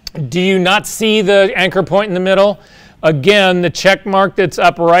 Do you not see the anchor point in the middle? Again, the check mark that's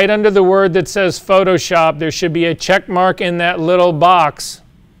up right under the word that says Photoshop, there should be a check mark in that little box.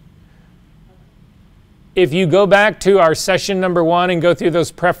 If you go back to our session number 1 and go through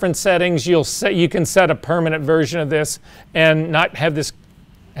those preference settings, you can set a permanent version of this and not have this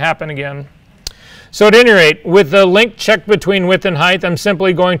happen again. So at any rate, with the link checked between width and height, I'm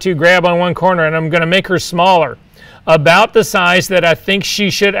simply going to grab on one corner and I'm going to make her smaller, about the size that I think she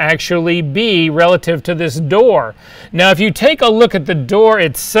should actually be relative to this door. Now if you take a look at the door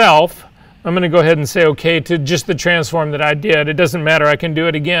itself, I'm going to go ahead and say OK to just the transform that I did. It doesn't matter, I can do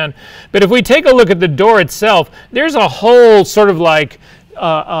it again. But if we take a look at the door itself, there's a whole sort of like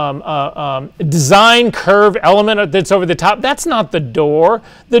design curve element that's over the top. That's not the door.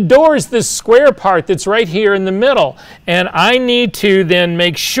 The door is this square part that's right here in the middle. And I need to then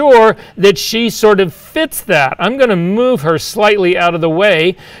make sure that she sort of fits that. I'm going to move her slightly out of the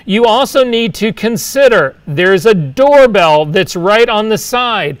way. You also need to consider there's a doorbell that's right on the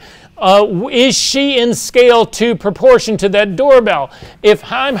side. Is she in scale to proportion to that doorbell? If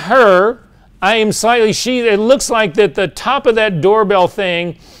I'm her, I am slightly, it looks like that the top of that doorbell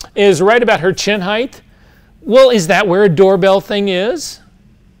thing is right about her chin height. Well, is that where a doorbell thing is?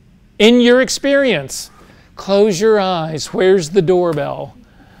 In your experience, close your eyes. Where's the doorbell?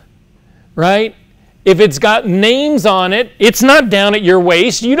 Right? If it's got names on it, it's not down at your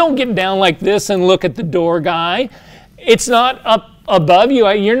waist. You don't get down like this and look at the door guy. It's not up above you.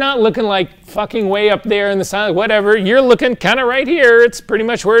 You're not looking like fucking way up there in the side, whatever. You're looking kind of right here. It's pretty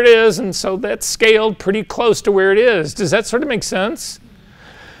much where it is, and so that's scaled pretty close to where it is. Does that sort of make sense?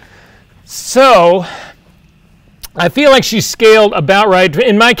 So I feel like she's scaled about right.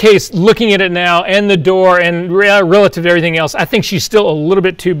 In my case, looking at it now and the door and relative to everything else, I think she's still a little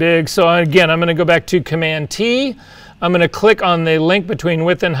bit too big. So again, I'm going to go back to Command-T. I'm going to click on the link between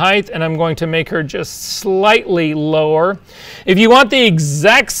width and height, and I'm going to make her just slightly lower. If you want the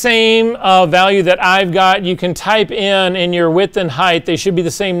exact same value that I've got, you can type in your width and height. They should be the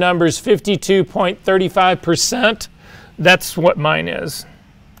same numbers, 52.35%. That's what mine is.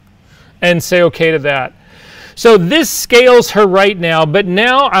 And say OK to that. So this scales her right now, but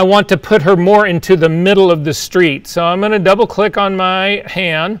now I want to put her more into the middle of the street. So I'm going to double click on my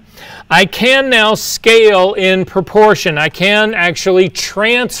hand. I can now scale in proportion. I can actually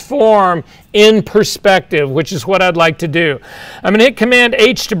transform in perspective, which is what I'd like to do. I'm going to hit Command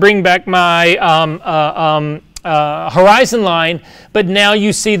H to bring back my horizon line, but now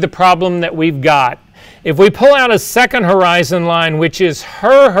you see the problem that we've got. If we pull out a second horizon line, which is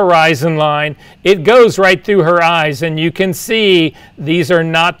her horizon line, it goes right through her eyes, and you can see these are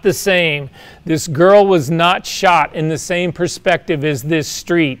not the same. This girl was not shot in the same perspective as this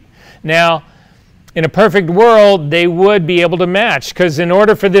street. Now, in a perfect world, they would be able to match, because in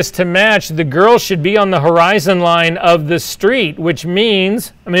order for this to match, the girl should be on the horizon line of the street, which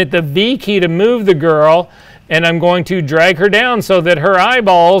means I'm going to hit the V key to move the girl, and I'm going to drag her down so that her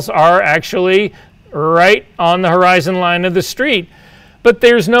eyeballs are actually right on the horizon line of the street. But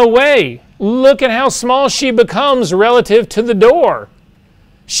there's no way. Look at how small she becomes relative to the door.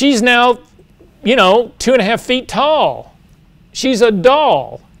 She's now, 2.5 feet tall. She's a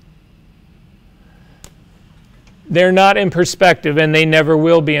doll. They're not in perspective, and they never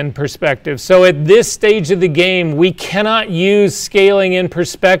will be in perspective. So at this stage of the game, we cannot use scaling in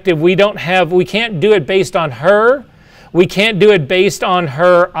perspective. We can't do it based on her. We can't do it based on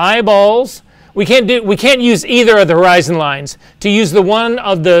her eyeballs. We can't use either of the horizon lines. To use the one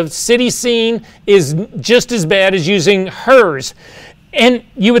of the city scene is just as bad as using hers. And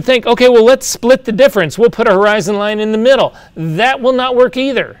you would think, okay, well, let's split the difference. We'll put a horizon line in the middle. That will not work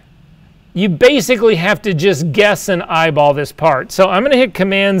either. You basically have to just guess and eyeball this part. So I'm going to hit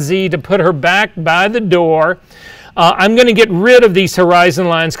Command-Z to put her back by the door. I'm going to get rid of these horizon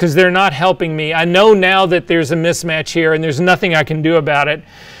lines because they're not helping me. I know now that there's a mismatch here, and there's nothing I can do about it.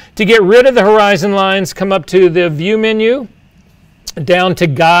 To get rid of the horizon lines, come up to the View menu, down to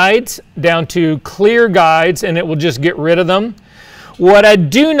Guides, down to Clear Guides, and it will just get rid of them. What I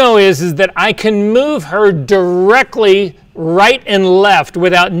do know is that I can move her directly right and left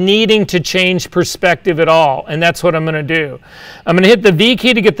without needing to change perspective at all. And that's what I'm going to do. I'm going to hit the V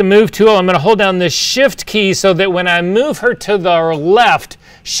key to get the move tool. I'm going to hold down the shift key so that when I move her to the left,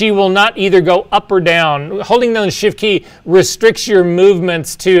 she will not either go up or down. Holding down the shift key restricts your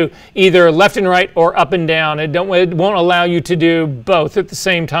movements to either left and right or up and down. It won't allow you to do both at the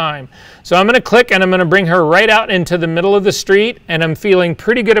same time. So I'm going to click and I'm going to bring her right out into the middle of the street, and I'm feeling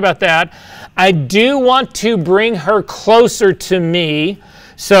pretty good about that. I do want to bring her closer to me,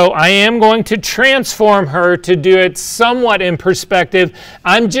 so I am going to transform her to do it somewhat in perspective.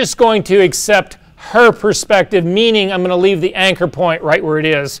 I'm just going to accept her perspective, meaning I'm going to leave the anchor point right where it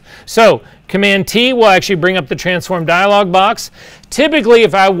is. So Command T will actually bring up the transform dialog box. Typically,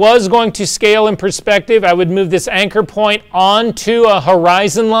 if I was going to scale in perspective, I would move this anchor point onto a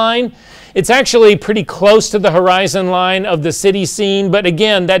horizon line. It's actually pretty close to the horizon line of the city scene, but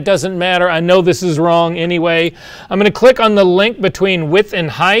again, that doesn't matter. I know this is wrong anyway. I'm going to click on the link between width and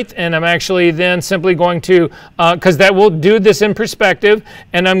height, and I'm actually then simply going to, because that will do this in perspective,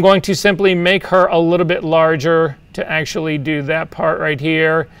 and I'm going to simply make her a little bit larger to actually do that part right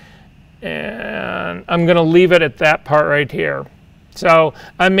here. And I'm going to leave it at that part right here. So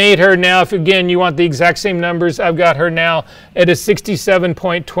I made her now, if again you want the exact same numbers, I've got her now at a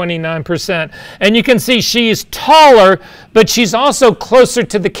 67.29%. And you can see she's taller, but she's also closer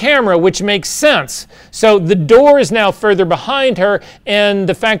to the camera, which makes sense. So the door is now further behind her, and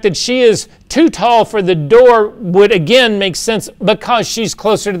the fact that she is too tall for the door would again make sense because she's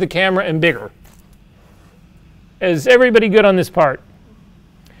closer to the camera and bigger. Is everybody good on this part?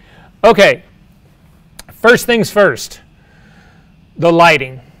 Okay, first things first. The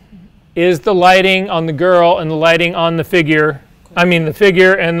lighting. Is the lighting on the girl and the lighting on the figure, the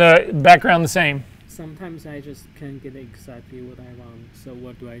figure and the background the same? Sometimes I just can't get exactly what I want, so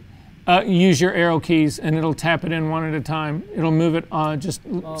what do I... Use your arrow keys and it'll tap it in one at a time. It'll move it just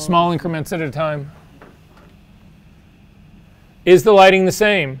small increments at a time. Is the lighting the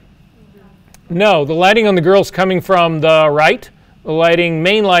same? No, the lighting on the girl's coming from the right. The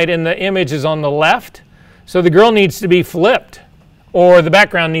main light in the image is on the left. So the girl needs to be flipped, or the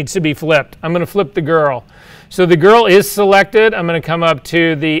background needs to be flipped. I'm going to flip the girl. So the girl is selected. I'm going to come up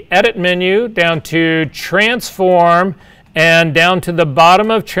to the Edit menu, down to Transform, and down to the bottom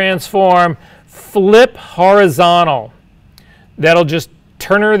of Transform, Flip Horizontal. That'll just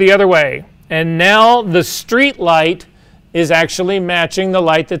turn her the other way. And now the street light is actually matching the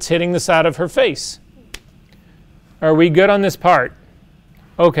light that's hitting the side of her face. Are we good on this part?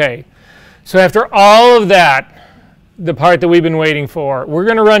 Okay. So after all of that, the part that we've been waiting for, we're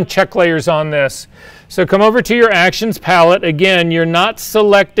going to run check layers on this. So come over to your Actions palette. Again, you're not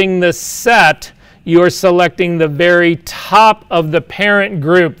selecting the set. You're selecting the very top of the parent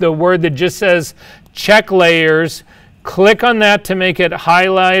group, the word that just says check layers. Click on that to make it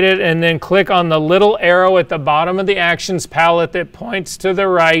highlighted, and then click on the little arrow at the bottom of the Actions palette that points to the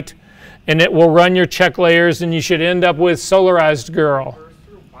right, and it will run your check layers, and you should end up with Solarized Girl.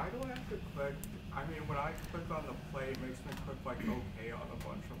 Why do I have to click? When I click on the play, it makes me click like OK on a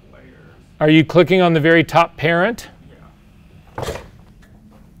bunch of layers. Are you clicking on the very top parent? Yeah.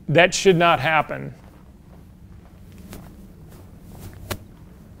 That should not happen.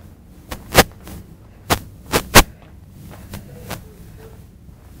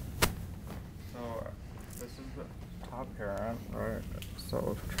 So this is the top parent, right?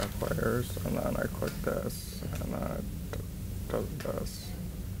 So check layers, and then I click this, and then it does this.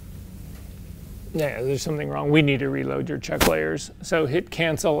 Yeah, there's something wrong. We need to reload your check layers. So hit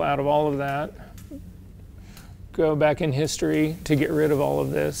cancel out of all of that. Go back in history to get rid of all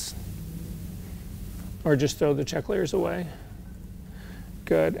of this. Or just throw the check layers away.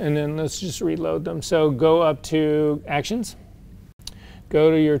 Good, and then let's just reload them. So go up to Actions.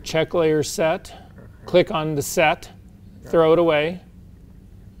 Go to your check layer set. Click on the set. Throw it away.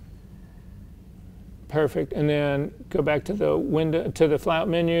 Perfect, and then go back to the window, to the flyout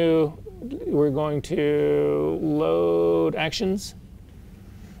menu. We're going to load Actions.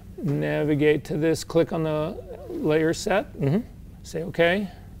 Navigate to this, click on the layer set. Say OK.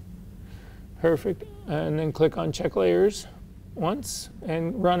 Perfect, and then click on check layers once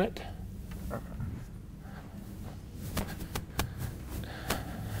and run it.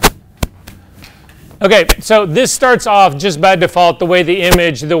 Okay, so this starts off just by default the way the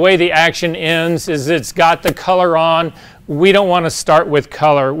image, the way the action ends is it's got the color on. We don't want to start with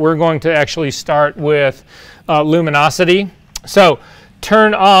color. We're going to actually start with luminosity. So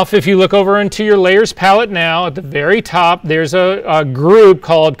turn off, if you look over into your layers palette now, at the very top, there's a group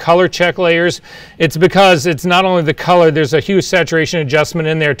called color check layers. It's because it's not only the color, there's a hue saturation adjustment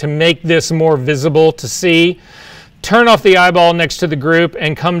in there to make this more visible to see. turn off the eyeball next to the group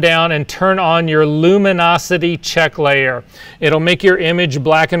and come down and turn on your luminosity check layer. It'll make your image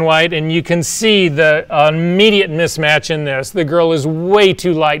black and white, and you can see the immediate mismatch in this. The girl is way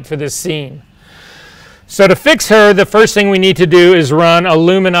too light for this scene. So to fix her, the first thing we need to do is run a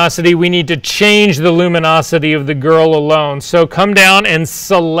luminosity. We need to change the luminosity of the girl alone. So come down and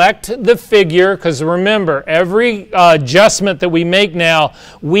select the figure, because remember, every adjustment that we make now,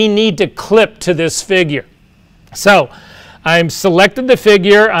 we need to clip to this figure. So I'm selected the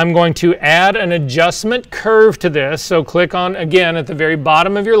figure. I'm going to add an adjustment curve to this. So click on, again, at the very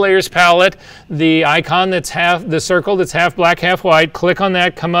bottom of your layers palette, the icon that's the circle that's half black, half white. Click on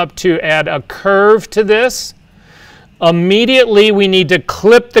that, come up to add a curve to this. Immediately, we need to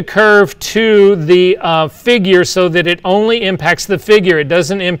clip the curve to the figure so that it only impacts the figure. It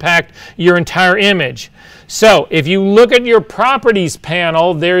doesn't impact your entire image. So if you look at your properties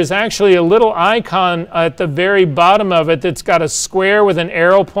panel, there's actually a little icon at the very bottom of it that's got a square with an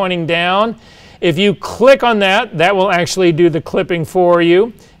arrow pointing down. If you click on that, that will actually do the clipping for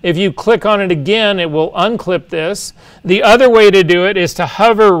you. If you click on it again, it will unclip this. The other way to do it is to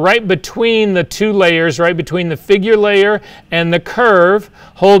hover right between the two layers, right between the figure layer and the curve.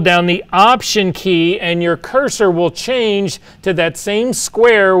 Hold down the Option key and your cursor will change to that same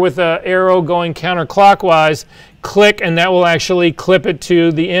square with an arrow going counterclockwise. Click and that will actually clip it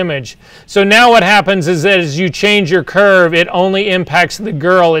to the image. So now what happens is that as you change your curve, it only impacts the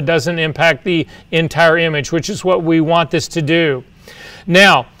girl. It doesn't impact the entire image, which is what we want this to do.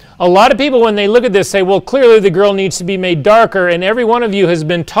 Now, a lot of people, when they look at this, say, well, clearly the girl needs to be made darker, and every one of you has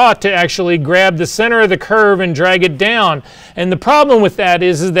been taught to actually grab the center of the curve and drag it down. And the problem with that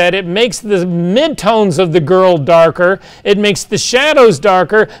is that it makes the midtones of the girl darker, it makes the shadows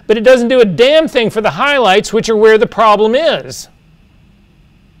darker, but it doesn't do a damn thing for the highlights, which are where the problem is.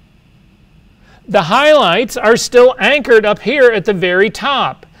 The highlights are still anchored up here at the very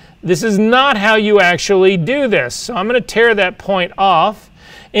top. This is not how you actually do this. So I'm going to tear that point off.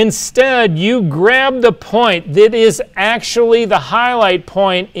 Instead, you grab the point that is actually the highlight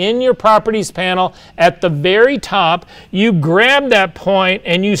point in your properties panel at the very top. You grab that point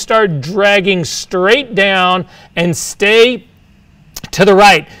and you start dragging straight down and stay to the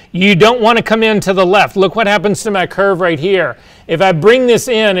right. You don't want to come in to the left. Look what happens to my curve right here. If I bring this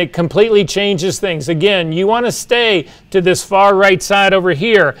in, it completely changes things. Again, you want to stay to this far right side over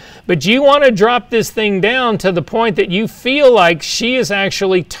here, but you want to drop this thing down to the point that you feel like she is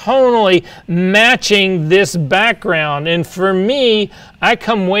actually tonally matching this background. And for me, I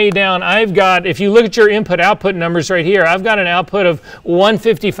come way down. I've got, if you look at your input-output numbers right here, I've got an output of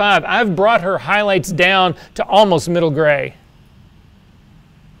 155. I've brought her highlights down to almost middle gray.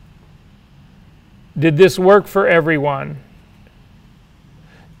 Did this work for everyone?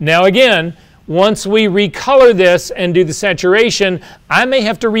 Now again, once we recolor this and do the saturation, I may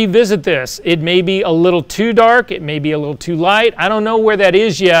have to revisit this. It may be a little too dark, it may be a little too light. I don't know where that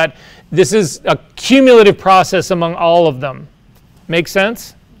is yet. This is a cumulative process among all of them. Make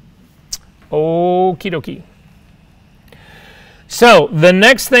sense? Okie dokie. So the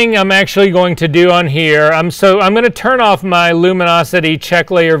next thing I'm actually going to do on here, I'm going to turn off my luminosity check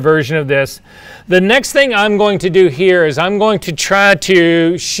layer version of this. The next thing I'm going to do here is I'm going to try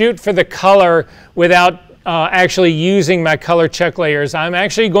to shoot for the color without actually using my color check layers. I'm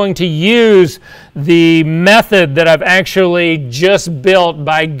actually going to use the method that I've actually just built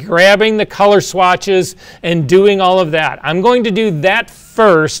by grabbing the color swatches and doing all of that. I'm going to do that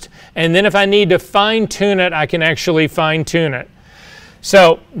first, and then if I need to fine-tune it, I can actually fine-tune it.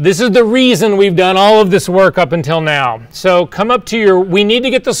 So this is the reason we've done all of this work up until now. So come up to your, we need to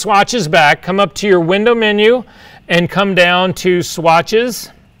get the swatches back. Come up to your window menu and come down to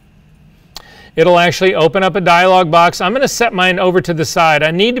swatches. It'll actually open up a dialog box. I'm going to set mine over to the side.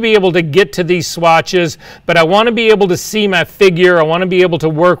 I need to be able to get to these swatches, but I want to be able to see my figure. I want to be able to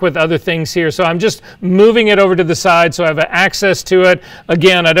work with other things here. So I'm just moving it over to the side so I have access to it.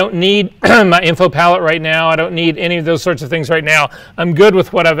 Again, I don't need my info palette right now. I don't need any of those sorts of things right now. I'm good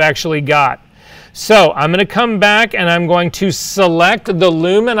with what I've actually got. So I'm going to come back and I'm going to select the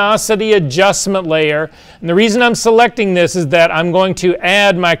luminosity adjustment layer. And the reason I'm selecting this is that I'm going to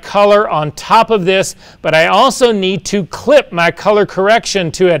add my color on top of this, but I also need to clip my color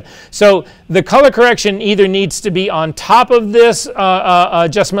correction to it. So the color correction either needs to be on top of this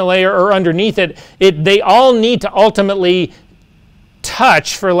adjustment layer or underneath it. They all need to ultimately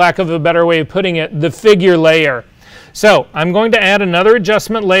touch, for lack of a better way of putting it, the figure layer. So I'm going to add another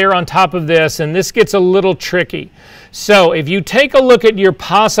adjustment layer on top of this, and this gets a little tricky. So if you take a look at your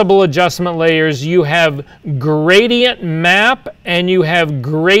possible adjustment layers, you have gradient map and you have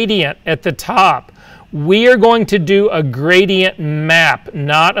gradient at the top. We are going to do a gradient map,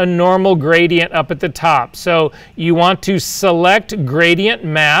 not a normal gradient up at the top. So you want to select gradient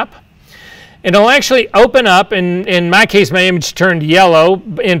map. It'll actually open up, and in my case, my image turned yellow,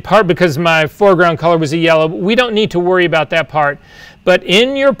 in part because my foreground color was a yellow. We don't need to worry about that part. But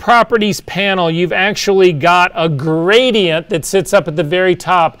in your Properties panel, you've actually got a gradient that sits up at the very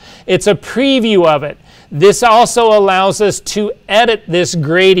top. It's a preview of it. This also allows us to edit this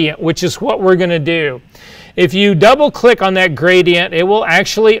gradient, which is what we're going to do. If you double-click on that gradient, it will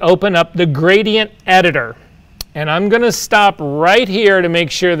actually open up the gradient editor. And I'm going to stop right here to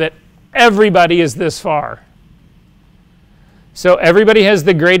make sure that everybody is this far. So everybody has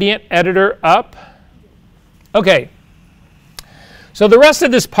the gradient editor up? Okay. So the rest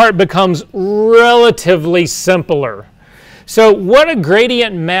of this part becomes relatively simpler. So what a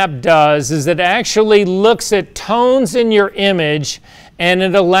gradient map does is it actually looks at tones in your image, and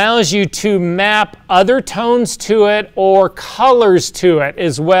it allows you to map other tones to it or colors to it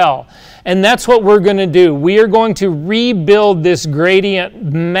as well. And that's what we're going to do. We are going to rebuild this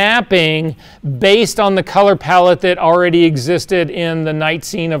gradient mapping based on the color palette that already existed in the night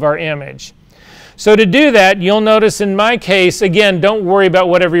scene of our image. So to do that, you'll notice in my case, again, don't worry about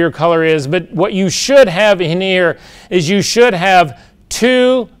whatever your color is, but what you should have in here is you should have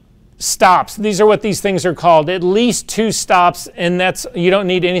 2 stops. These are what these things are called, at least 2 stops, and you don't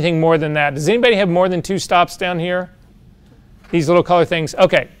need anything more than that. Does anybody have more than 2 stops down here? These little color things?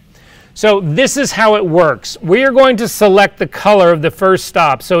 Okay. So this is how it works. We are going to select the color of the first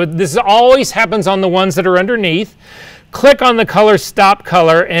stop. So this always happens on the ones that are underneath. Click on the color stop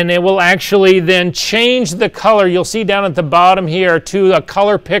color, and it will actually then change the color. You'll see down at the bottom here to a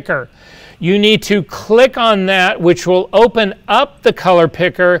color picker. You need to click on that, which will open up the color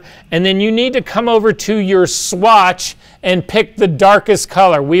picker, and then you need to come over to your swatch and pick the darkest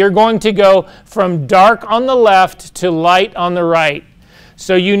color. We are going to go from dark on the left to light on the right.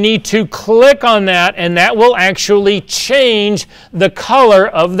 So you need to click on that, and that will actually change the color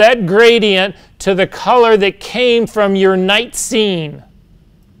of that gradient to the color that came from your night scene.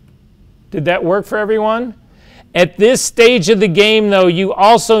 Did that work for everyone? At this stage of the game, though, you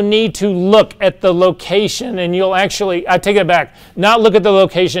also need to look at the location, and you'll actually, I take it back, not look at the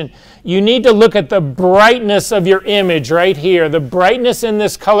location. You need to look at the brightness of your image right here. The brightness in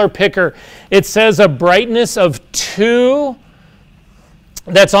this color picker, it says a brightness of 2.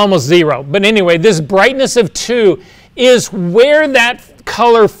 That's almost 0. But anyway, this brightness of 2 is where that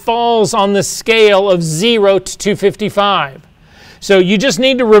color falls on the scale of 0 to 255. So you just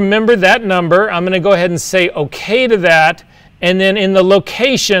need to remember that number. I'm going to go ahead and say OK to that. And then in the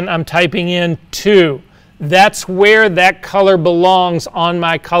location, I'm typing in 2. That's where that color belongs on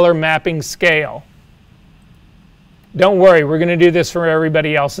my color mapping scale. Don't worry, we're going to do this for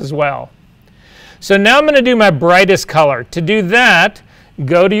everybody else as well. So now I'm going to do my brightest color. To do that,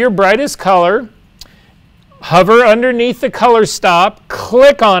 go to your brightest color, hover underneath the color stop,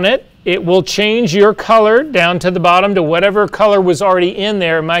 click on it. It will change your color down to the bottom to whatever color was already in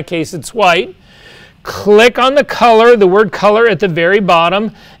there. In my case, it's white. Click on the color, the word color at the very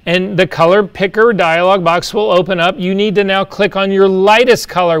bottom, and the color picker dialog box will open up. You need to now click on your lightest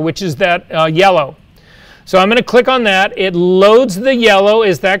color, which is that yellow. So I'm going to click on that. It loads the yellow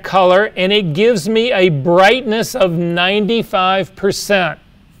as that color, and it gives me a brightness of 95%.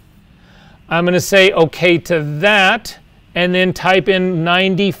 I'm going to say OK to that, and then type in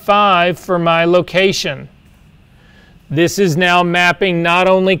 95 for my location. This is now mapping not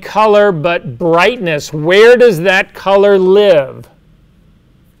only color, but brightness. Where does that color live?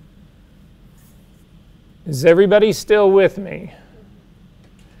 Is everybody still with me?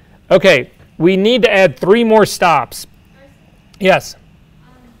 OK. We need to add 3 more stops. Yes?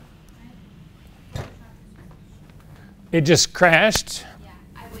 It just crashed? Yeah,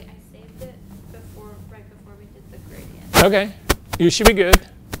 I saved it right before we did the gradient. Okay, you should be good.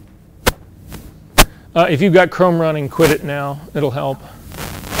 If you've got Chrome running, quit it now. It'll help.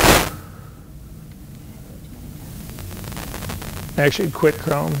 Actually, quit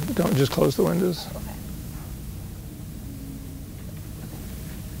Chrome. Don't just close the windows.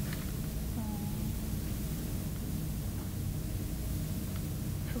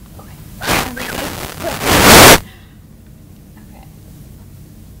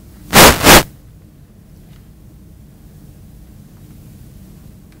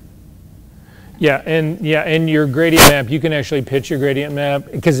 Yeah, and your gradient map, you can actually pitch your gradient map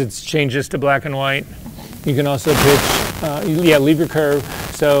because it changes to black and white. You can also pitch, leave your curve.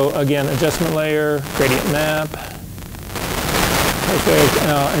 So again, adjustment layer, gradient map. Perfect,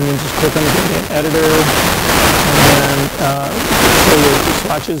 and then just click on the gradient editor, and then show your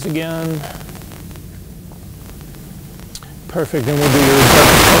swatches again. Perfect, and we'll do your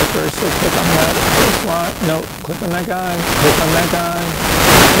darkest color first. So click on that first line. No, click on that guy. Click on that guy.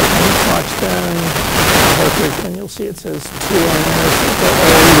 Click on the swatch then. Perfect, and you'll see it says 2 on there. So go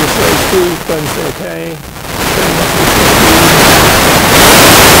O, you say 2, go ahead and say OK.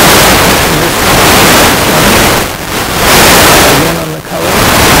 Again on the color.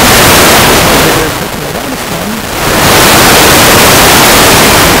 Click on the lightest one.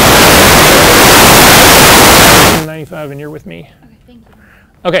 95, and you're with me. Okay, thank you.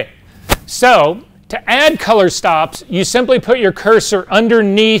 Okay, so to add color stops, you simply put your cursor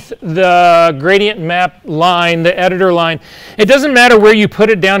underneath the gradient map line, the editor line. It doesn't matter where you put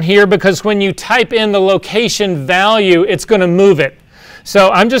it down here because when you type in the location value, it's going to move it.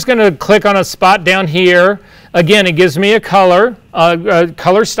 So I'm just going to click on a spot down here. Again, it gives me a color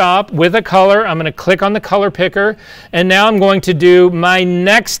stop with a color. I'm going to click on the color picker, and now I'm going to do my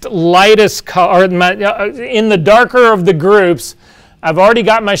next lightest color, in the darker of the groups. I've already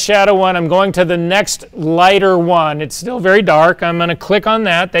got my shadow one. I'm going to the next lighter one. It's still very dark. I'm going to click on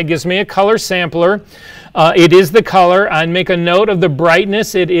that. That gives me a color sampler. It is the color. I make a note of the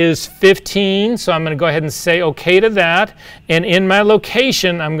brightness. It is 15, so I'm going to go ahead and say OK to that. And in my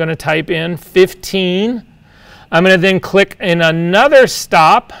location, I'm going to type in 15. I'm going to then click in another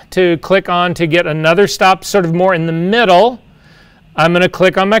stop to click on to get another stop sort of more in the middle. I'm going to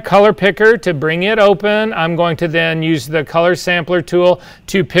click on my color picker to bring it open. I'm going to then use the color sampler tool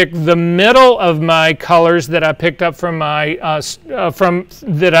to pick the middle of my colors that I picked up from my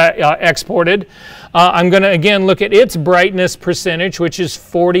exported. I'm going to again look at its brightness percentage, which is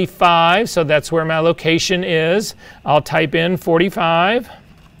 45. So that's where my location is. I'll type in 45.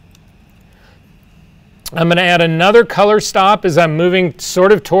 I'm going to add another color stop as I'm moving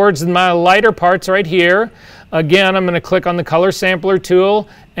sort of towards my lighter parts right here. Again, I'm going to click on the color sampler tool,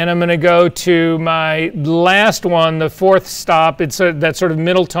 and I'm going to go to my last one, the fourth stop. It's that sort of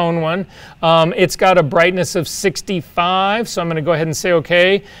middle tone one. It's got a brightness of 65, so I'm going to go ahead and say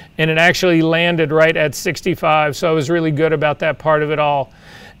OK, and it actually landed right at 65, so I was really good about that part of it all.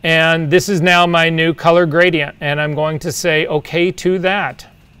 And this is now my new color gradient, and I'm going to say OK to that.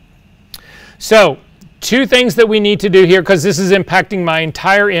 So, two things that we need to do here because this is impacting my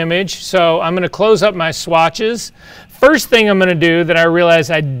entire image. So I'm going to close up my swatches. First thing I'm going to do that I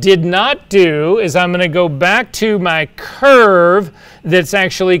realized I did not do is I'm going to go back to my curve that's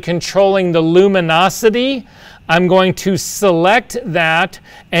actually controlling the luminosity. I'm going to select that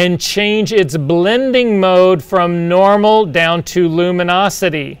and change its blending mode from normal down to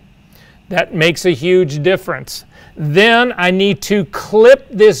luminosity. That makes a huge difference. Then I need to clip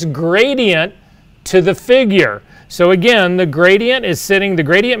this gradient to the figure. So again, the gradient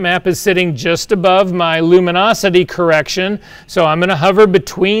map is sitting just above my luminosity correction. So I'm going to hover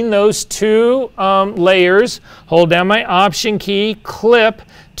between those two layers, hold down my Option key, clip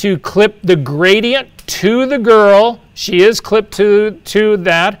to clip the gradient to the girl. She is clipped to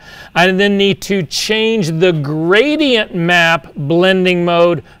that. I then need to change the gradient map blending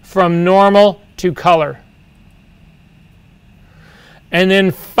mode from normal to color. And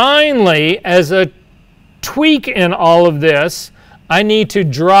then finally, as a tweak in all of this, I need to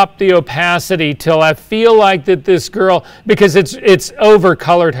drop the opacity till I feel like that this girl, because it's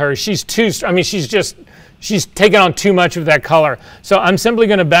over-colored her. She's taken on too much of that color. So I'm simply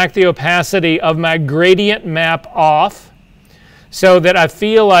going to back the opacity of my gradient map off so that I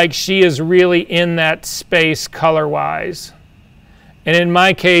feel like she is really in that space color-wise. And in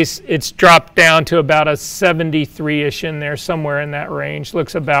my case, it's dropped down to about a 73-ish in there, somewhere in that range.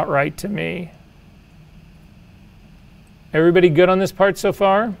 Looks about right to me. Everybody good on this part so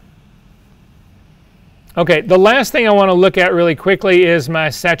far? Okay, the last thing I want to look at really quickly is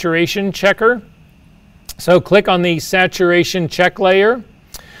my saturation checker. So click on the saturation check layer.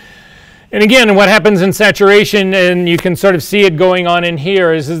 And again, what happens in saturation, and you can sort of see it going on in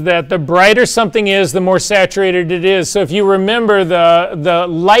here, is that the brighter something is, the more saturated it is. So if you remember, the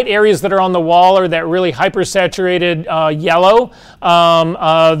light areas that are on the wall are that really hypersaturated yellow.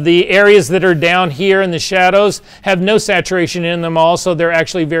 The areas that are down here in the shadows have no saturation in them all, so they're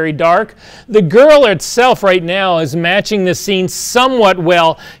actually very dark. The girl itself right now is matching the scene somewhat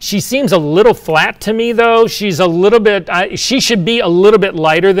well. She seems a little flat to me, though. She's a little bit, she should be a little bit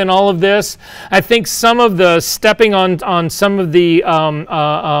lighter than all of this. this. I think some of the stepping on some of the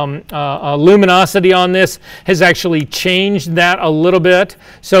luminosity on this has actually changed that a little bit.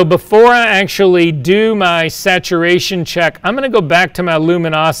 So before I actually do my saturation check, I'm going to go back to my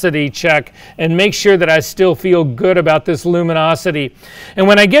luminosity check and make sure that I still feel good about this luminosity. And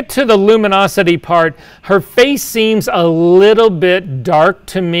when I get to the luminosity part, her face seems a little bit dark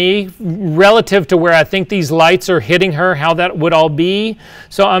to me relative to where I think these lights are hitting her, how that would all be.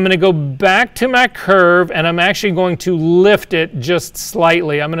 So I'm going to go back to my curve and I'm actually going to lift it just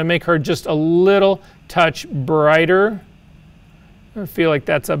slightly. I'm going to make her just a little touch brighter. I feel like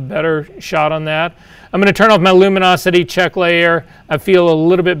that's a better shot on that. I'm going to turn off my luminosity check layer. I feel a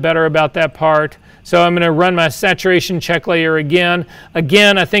little bit better about that part. So I'm going to run my saturation check layer again.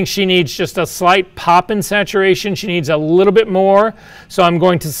 Again, I think she needs just a slight pop in saturation. She needs a little bit more. So I'm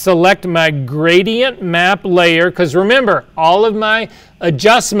going to select my gradient map layer, because remember, all of my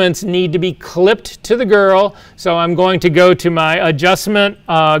adjustments need to be clipped to the girl. So I'm going to go to my adjustment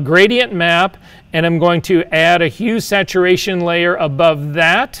gradient map, and I'm going to add a hue saturation layer above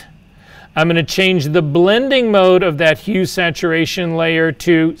that. I'm going to change the blending mode of that hue saturation layer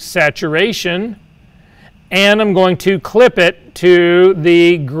to saturation. And I'm going to clip it to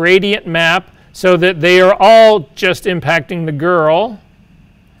the gradient map so that they are all just impacting the girl.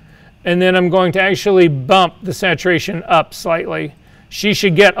 And then I'm going to actually bump the saturation up slightly. She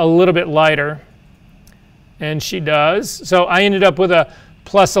should get a little bit lighter. And she does. So I ended up with a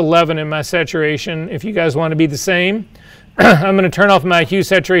plus 11 in my saturation. If you guys want to be the same, I'm going to turn off my hue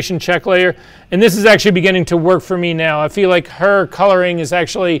saturation check layer. And this is actually beginning to work for me now. I feel like her coloring is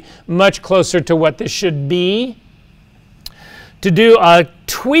actually much closer to what this should be. To do a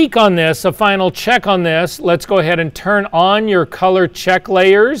tweak on this, a final check on this, let's go ahead and turn on your color check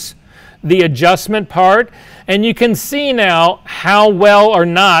layers, the adjustment part, and you can see now how well or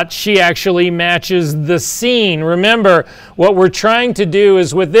not she actually matches the scene. Remember, what we're trying to do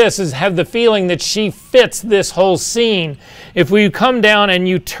is with this is have the feeling that she fits this whole scene. If we come down and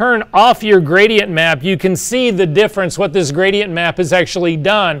you turn off your gradient map, you can see the difference, what this gradient map has actually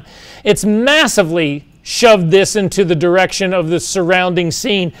done. It's massively shoved this into the direction of the surrounding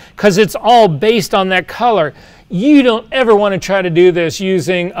scene because it's all based on that color. You don't ever want to try to do this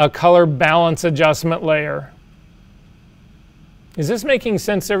using a color balance adjustment layer. Is this making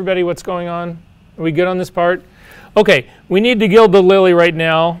sense to everybody what's going on? Are we good on this part? Okay, we need to gild the lily right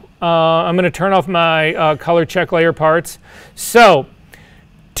now. I'm going to turn off my color check layer parts. So,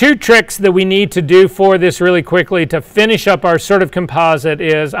 two tricks that we need to do for this really quickly to finish up our sort of composite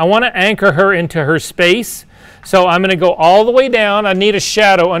is I want to anchor her into her space. So I'm going to go all the way down. I need a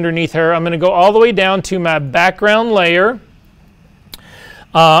shadow underneath her. I'm going to go all the way down to my background layer.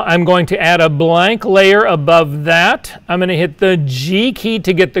 I'm going to add a blank layer above that. I'm going to hit the G key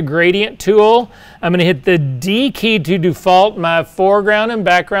to get the gradient tool. I'm going to hit the D key to default my foreground and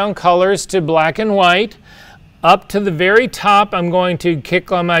background colors to black and white. Up to the very top, I'm going to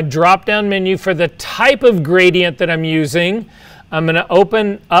click on my drop-down menu for the type of gradient that I'm using. I'm going to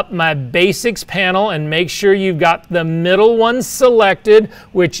open up my Basics panel and make sure you've got the middle one selected,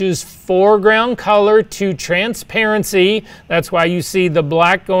 which is foreground color to transparency. That's why you see the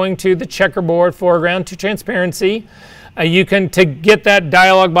black going to the checkerboard, foreground to transparency. You can, to get that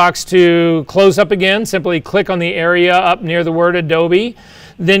dialog box to close up again, simply click on the area up near the word Adobe.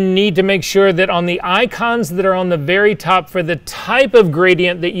 Then need to make sure that on the icons that are on the very top for the type of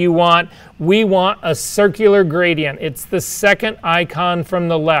gradient that you want, we want a circular gradient. It's the second icon from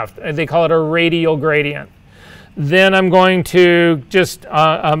the left. They call it a radial gradient. Then I'm going to just,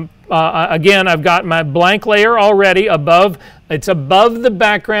 again, I've got my blank layer already above. It's above the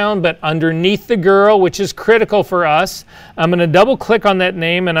background, but underneath the girl, which is critical for us. I'm going to double click on that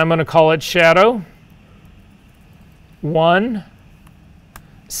name and I'm going to call it Shadow 1.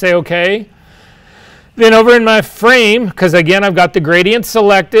 Say OK. Then over in my frame, because again I've got the gradient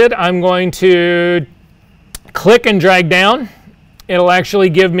selected, I'm going to click and drag down. It'll actually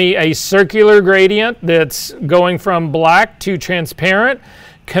give me a circular gradient that's going from black to transparent.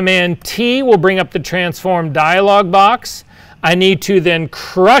 Command T will bring up the transform dialog box. I need to then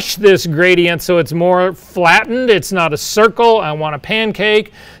crush this gradient so it's more flattened. It's not a circle. I want a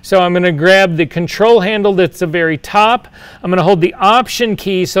pancake. So I'm going to grab the control handle that's the very top. I'm going to hold the Option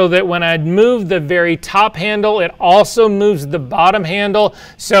key so that when I move the very top handle, it also moves the bottom handle.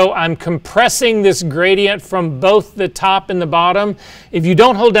 So I'm compressing this gradient from both the top and the bottom. If you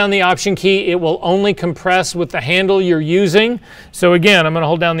don't hold down the Option key, it will only compress with the handle you're using. So again, I'm going to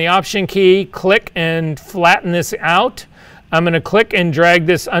hold down the Option key, click and flatten this out. I'm going to click and drag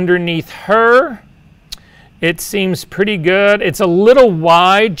this underneath her. It seems pretty good. It's a little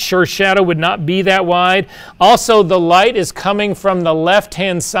wide. Sure, shadow would not be that wide. Also, the light is coming from the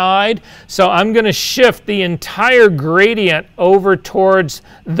left-hand side, so I'm going to shift the entire gradient over towards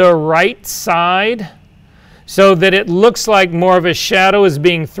the right side so that it looks like more of a shadow is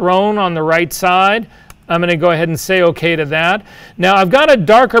being thrown on the right side. I'm going to go ahead and say OK to that. Now, I've got a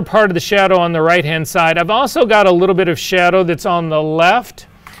darker part of the shadow on the right-hand side. I've also got a little bit of shadow that's on the left.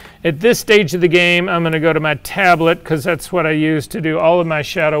 At this stage of the game, I'm going to go to my tablet because that's what I use to do all of my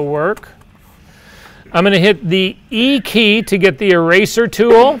shadow work. I'm going to hit the E key to get the eraser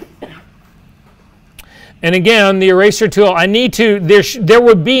tool. And again, the eraser tool, I need to, there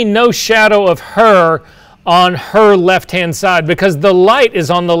would be no shadow of her on her left-hand side because the light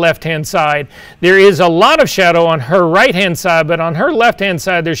is on the left-hand side. There is a lot of shadow on her right-hand side, but on her left-hand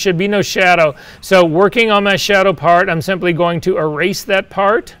side, there should be no shadow. So working on my shadow part, I'm simply going to erase that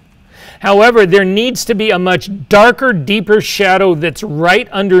part. However, there needs to be a much darker, deeper shadow that's right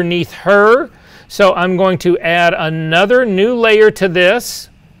underneath her. So I'm going to add another new layer to this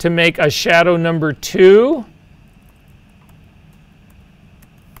to make a shadow number 2.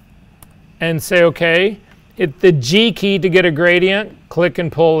 And say OK. Hit the G key to get a gradient. Click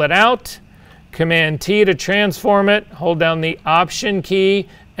and pull it out. Command T to transform it. Hold down the Option key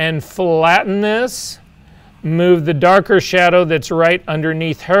and flatten this. Move the darker shadow that's right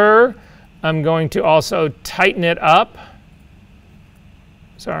underneath her. I'm going to also tighten it up.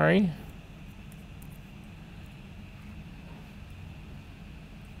 Sorry.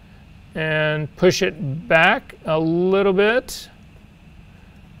 And push it back a little bit.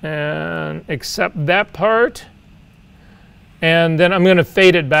 And accept that part. And then I'm going to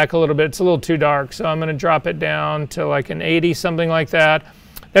fade it back a little bit. It's a little too dark, so I'm going to drop it down to like an 80, something like that.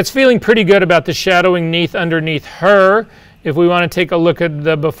 That's feeling pretty good about the shadowing underneath her. If we want to take a look at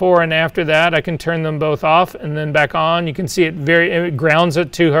the before and after that, I can turn them both off and then back on. You can see it grounds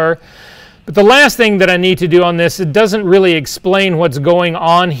it to her. But the last thing that I need to do on this, it doesn't really explain what's going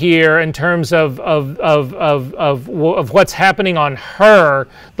on here in terms of what's happening on her,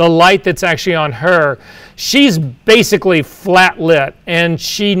 the light that's actually on her. She's basically flat lit, and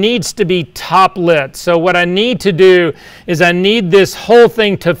she needs to be top lit. So what I need to do is I need this whole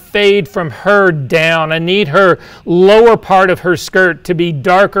thing to fade from her down. I need her lower part of her skirt to be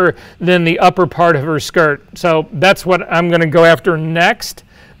darker than the upper part of her skirt. So that's what I'm going to go after next.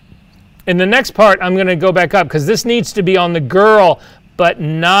 In the next part, I'm going to go back up because this needs to be on the girl, but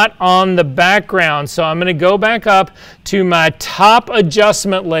not on the background. So I'm going to go back up to my top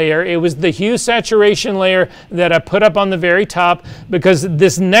adjustment layer. It was the hue saturation layer that I put up on the very top because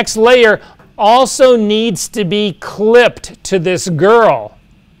this next layer also needs to be clipped to this girl,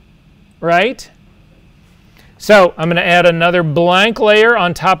 right? So I'm going to add another blank layer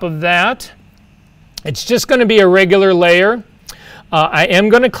on top of that. It's just going to be a regular layer. I am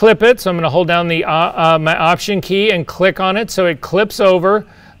going to clip it, so I'm going to hold down the my Option key and click on it so it clips over.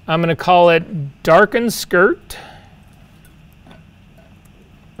 I'm going to call it Darken Skirt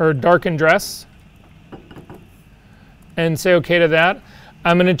or Darken Dress and say OK to that.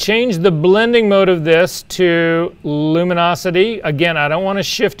 I'm going to change the blending mode of this to luminosity. Again, I don't want to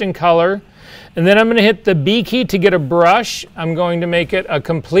shift in color. And then I'm going to hit the B key to get a brush. I'm going to make it a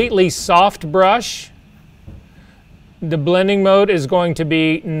completely soft brush. The blending mode is going to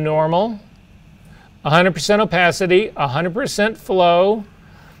be normal, 100% opacity, 100% flow.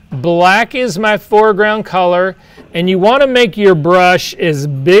 Black is my foreground color, and you want to make your brush as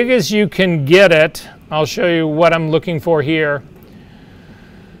big as you can get it. I'll show you what I'm looking for here.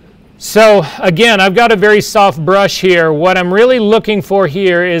 So again, I've got a very soft brush here. What I'm really looking for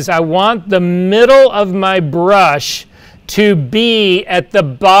here is I want the middle of my brush to be at the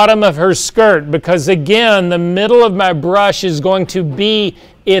bottom of her skirt because again, the middle of my brush is going to be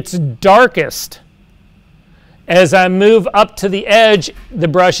its darkest. As I move up to the edge, the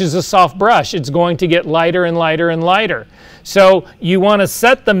brush is a soft brush. It's going to get lighter and lighter and lighter. So you want to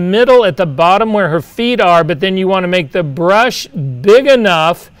set the middle at the bottom where her feet are, but then you want to make the brush big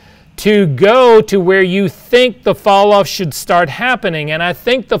enough to go to where you think the fall off should start happening. And I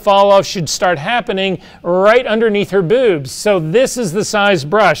think the fall off should start happening right underneath her boobs. So this is the size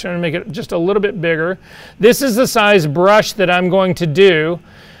brush. I'm going to make it just a little bit bigger. This is the size brush that I'm going to do.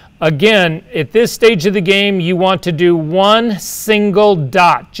 Again, at this stage of the game, you want to do one single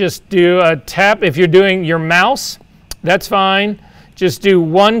dot. Just do a tap. If you're doing your mouse, that's fine. Just do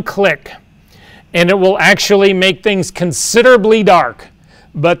one click. And it will actually make things considerably dark.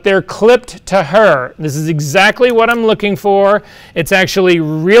 but they're clipped to her. This is exactly what I'm looking for. It's actually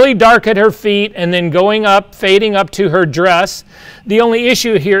really dark at her feet and then going up, fading up to her dress. The only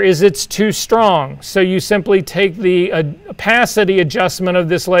issue here is it's too strong. So you simply take the opacity adjustment of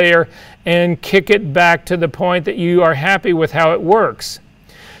this layer and kick it back to the point that you are happy with how it works.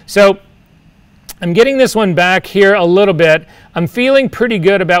 So I'm getting this one back here a little bit. I'm feeling pretty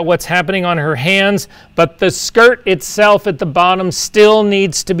good about what's happening on her hands, but the skirt itself at the bottom still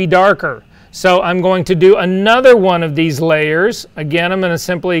needs to be darker. So I'm going to do another one of these layers. Again, I'm going to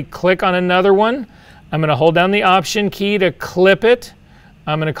simply click on another one. I'm going to hold down the Option key to clip it.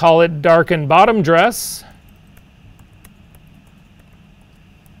 I'm going to call it Darken Bottom Dress.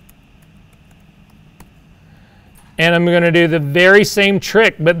 And I'm going to do the very same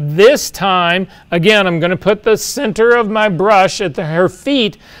trick, but this time, again, I'm going to put the center of my brush at her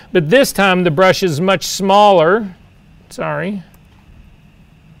feet, but this time the brush is much smaller. Sorry.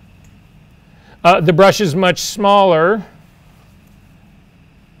 The brush is much smaller.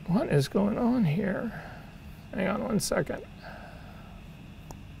 What is going on here? Hang on one second.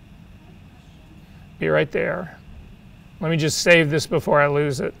 Be right there. Let me just save this before I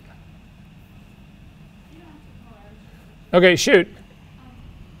lose it. Okay, shoot.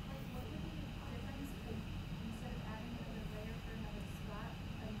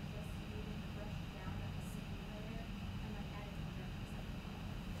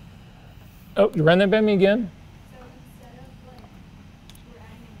 Oh, you run that by me again?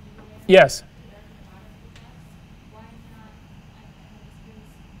 Yes.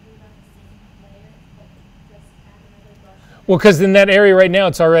 Well, because in that area right now,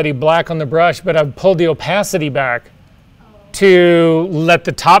 it's already black on the brush, but I've pulled the opacity back to let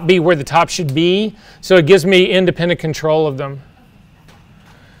the top be where the top should be, so it gives me independent control of them.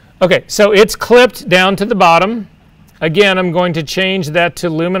 Okay, so it's clipped down to the bottom. Again, I'm going to change that to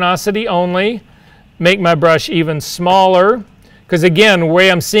luminosity only, make my brush even smaller, because again, the way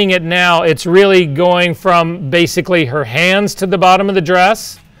I'm seeing it now, it's really going from basically her hands to the bottom of the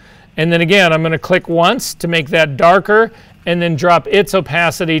dress. And then again, I'm going to click once to make that darker, and then drop its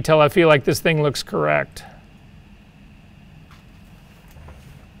opacity till I feel like this thing looks correct.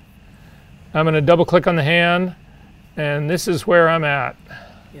 I'm going to double click on the hand, and this is where I'm at.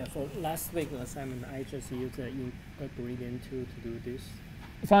 Yeah, for last week assignment, I just used a gradient tool to do this.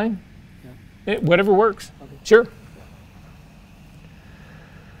 Fine. Yeah. Whatever works. Okay. Sure.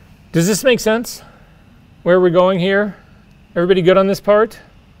 Does this make sense? Where are we going here? Everybody good on this part?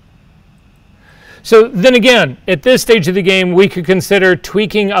 So then again, at this stage of the game, we could consider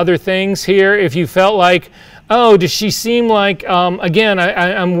tweaking other things here if you felt like, oh, does she seem like, again,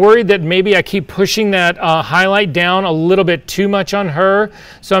 I'm worried that maybe I keep pushing that highlight down a little bit too much on her.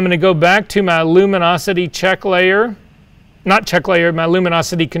 So I'm going to go back to my luminosity check layer, not check layer, my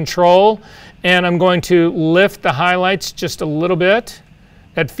luminosity control, and I'm going to lift the highlights just a little bit.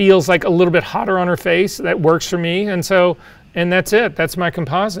 That feels like a little bit hotter on her face. That works for me. And so, and that's it. That's my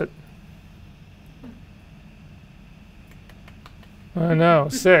composite. I know,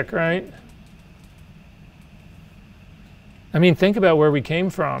 sick, right? I mean, think about where we came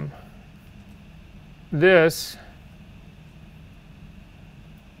from. This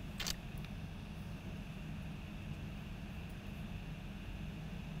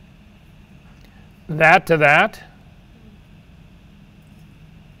that to that.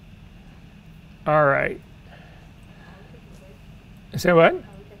 All right. Say what?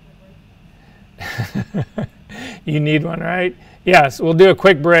 You need one, right? Yes, we'll do a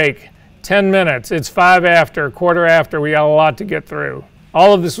quick break. 10 minutes. It's 5 after, quarter after. We got a lot to get through.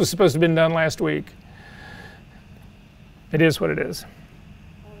 All of this was supposed to have been done last week. It is what it is.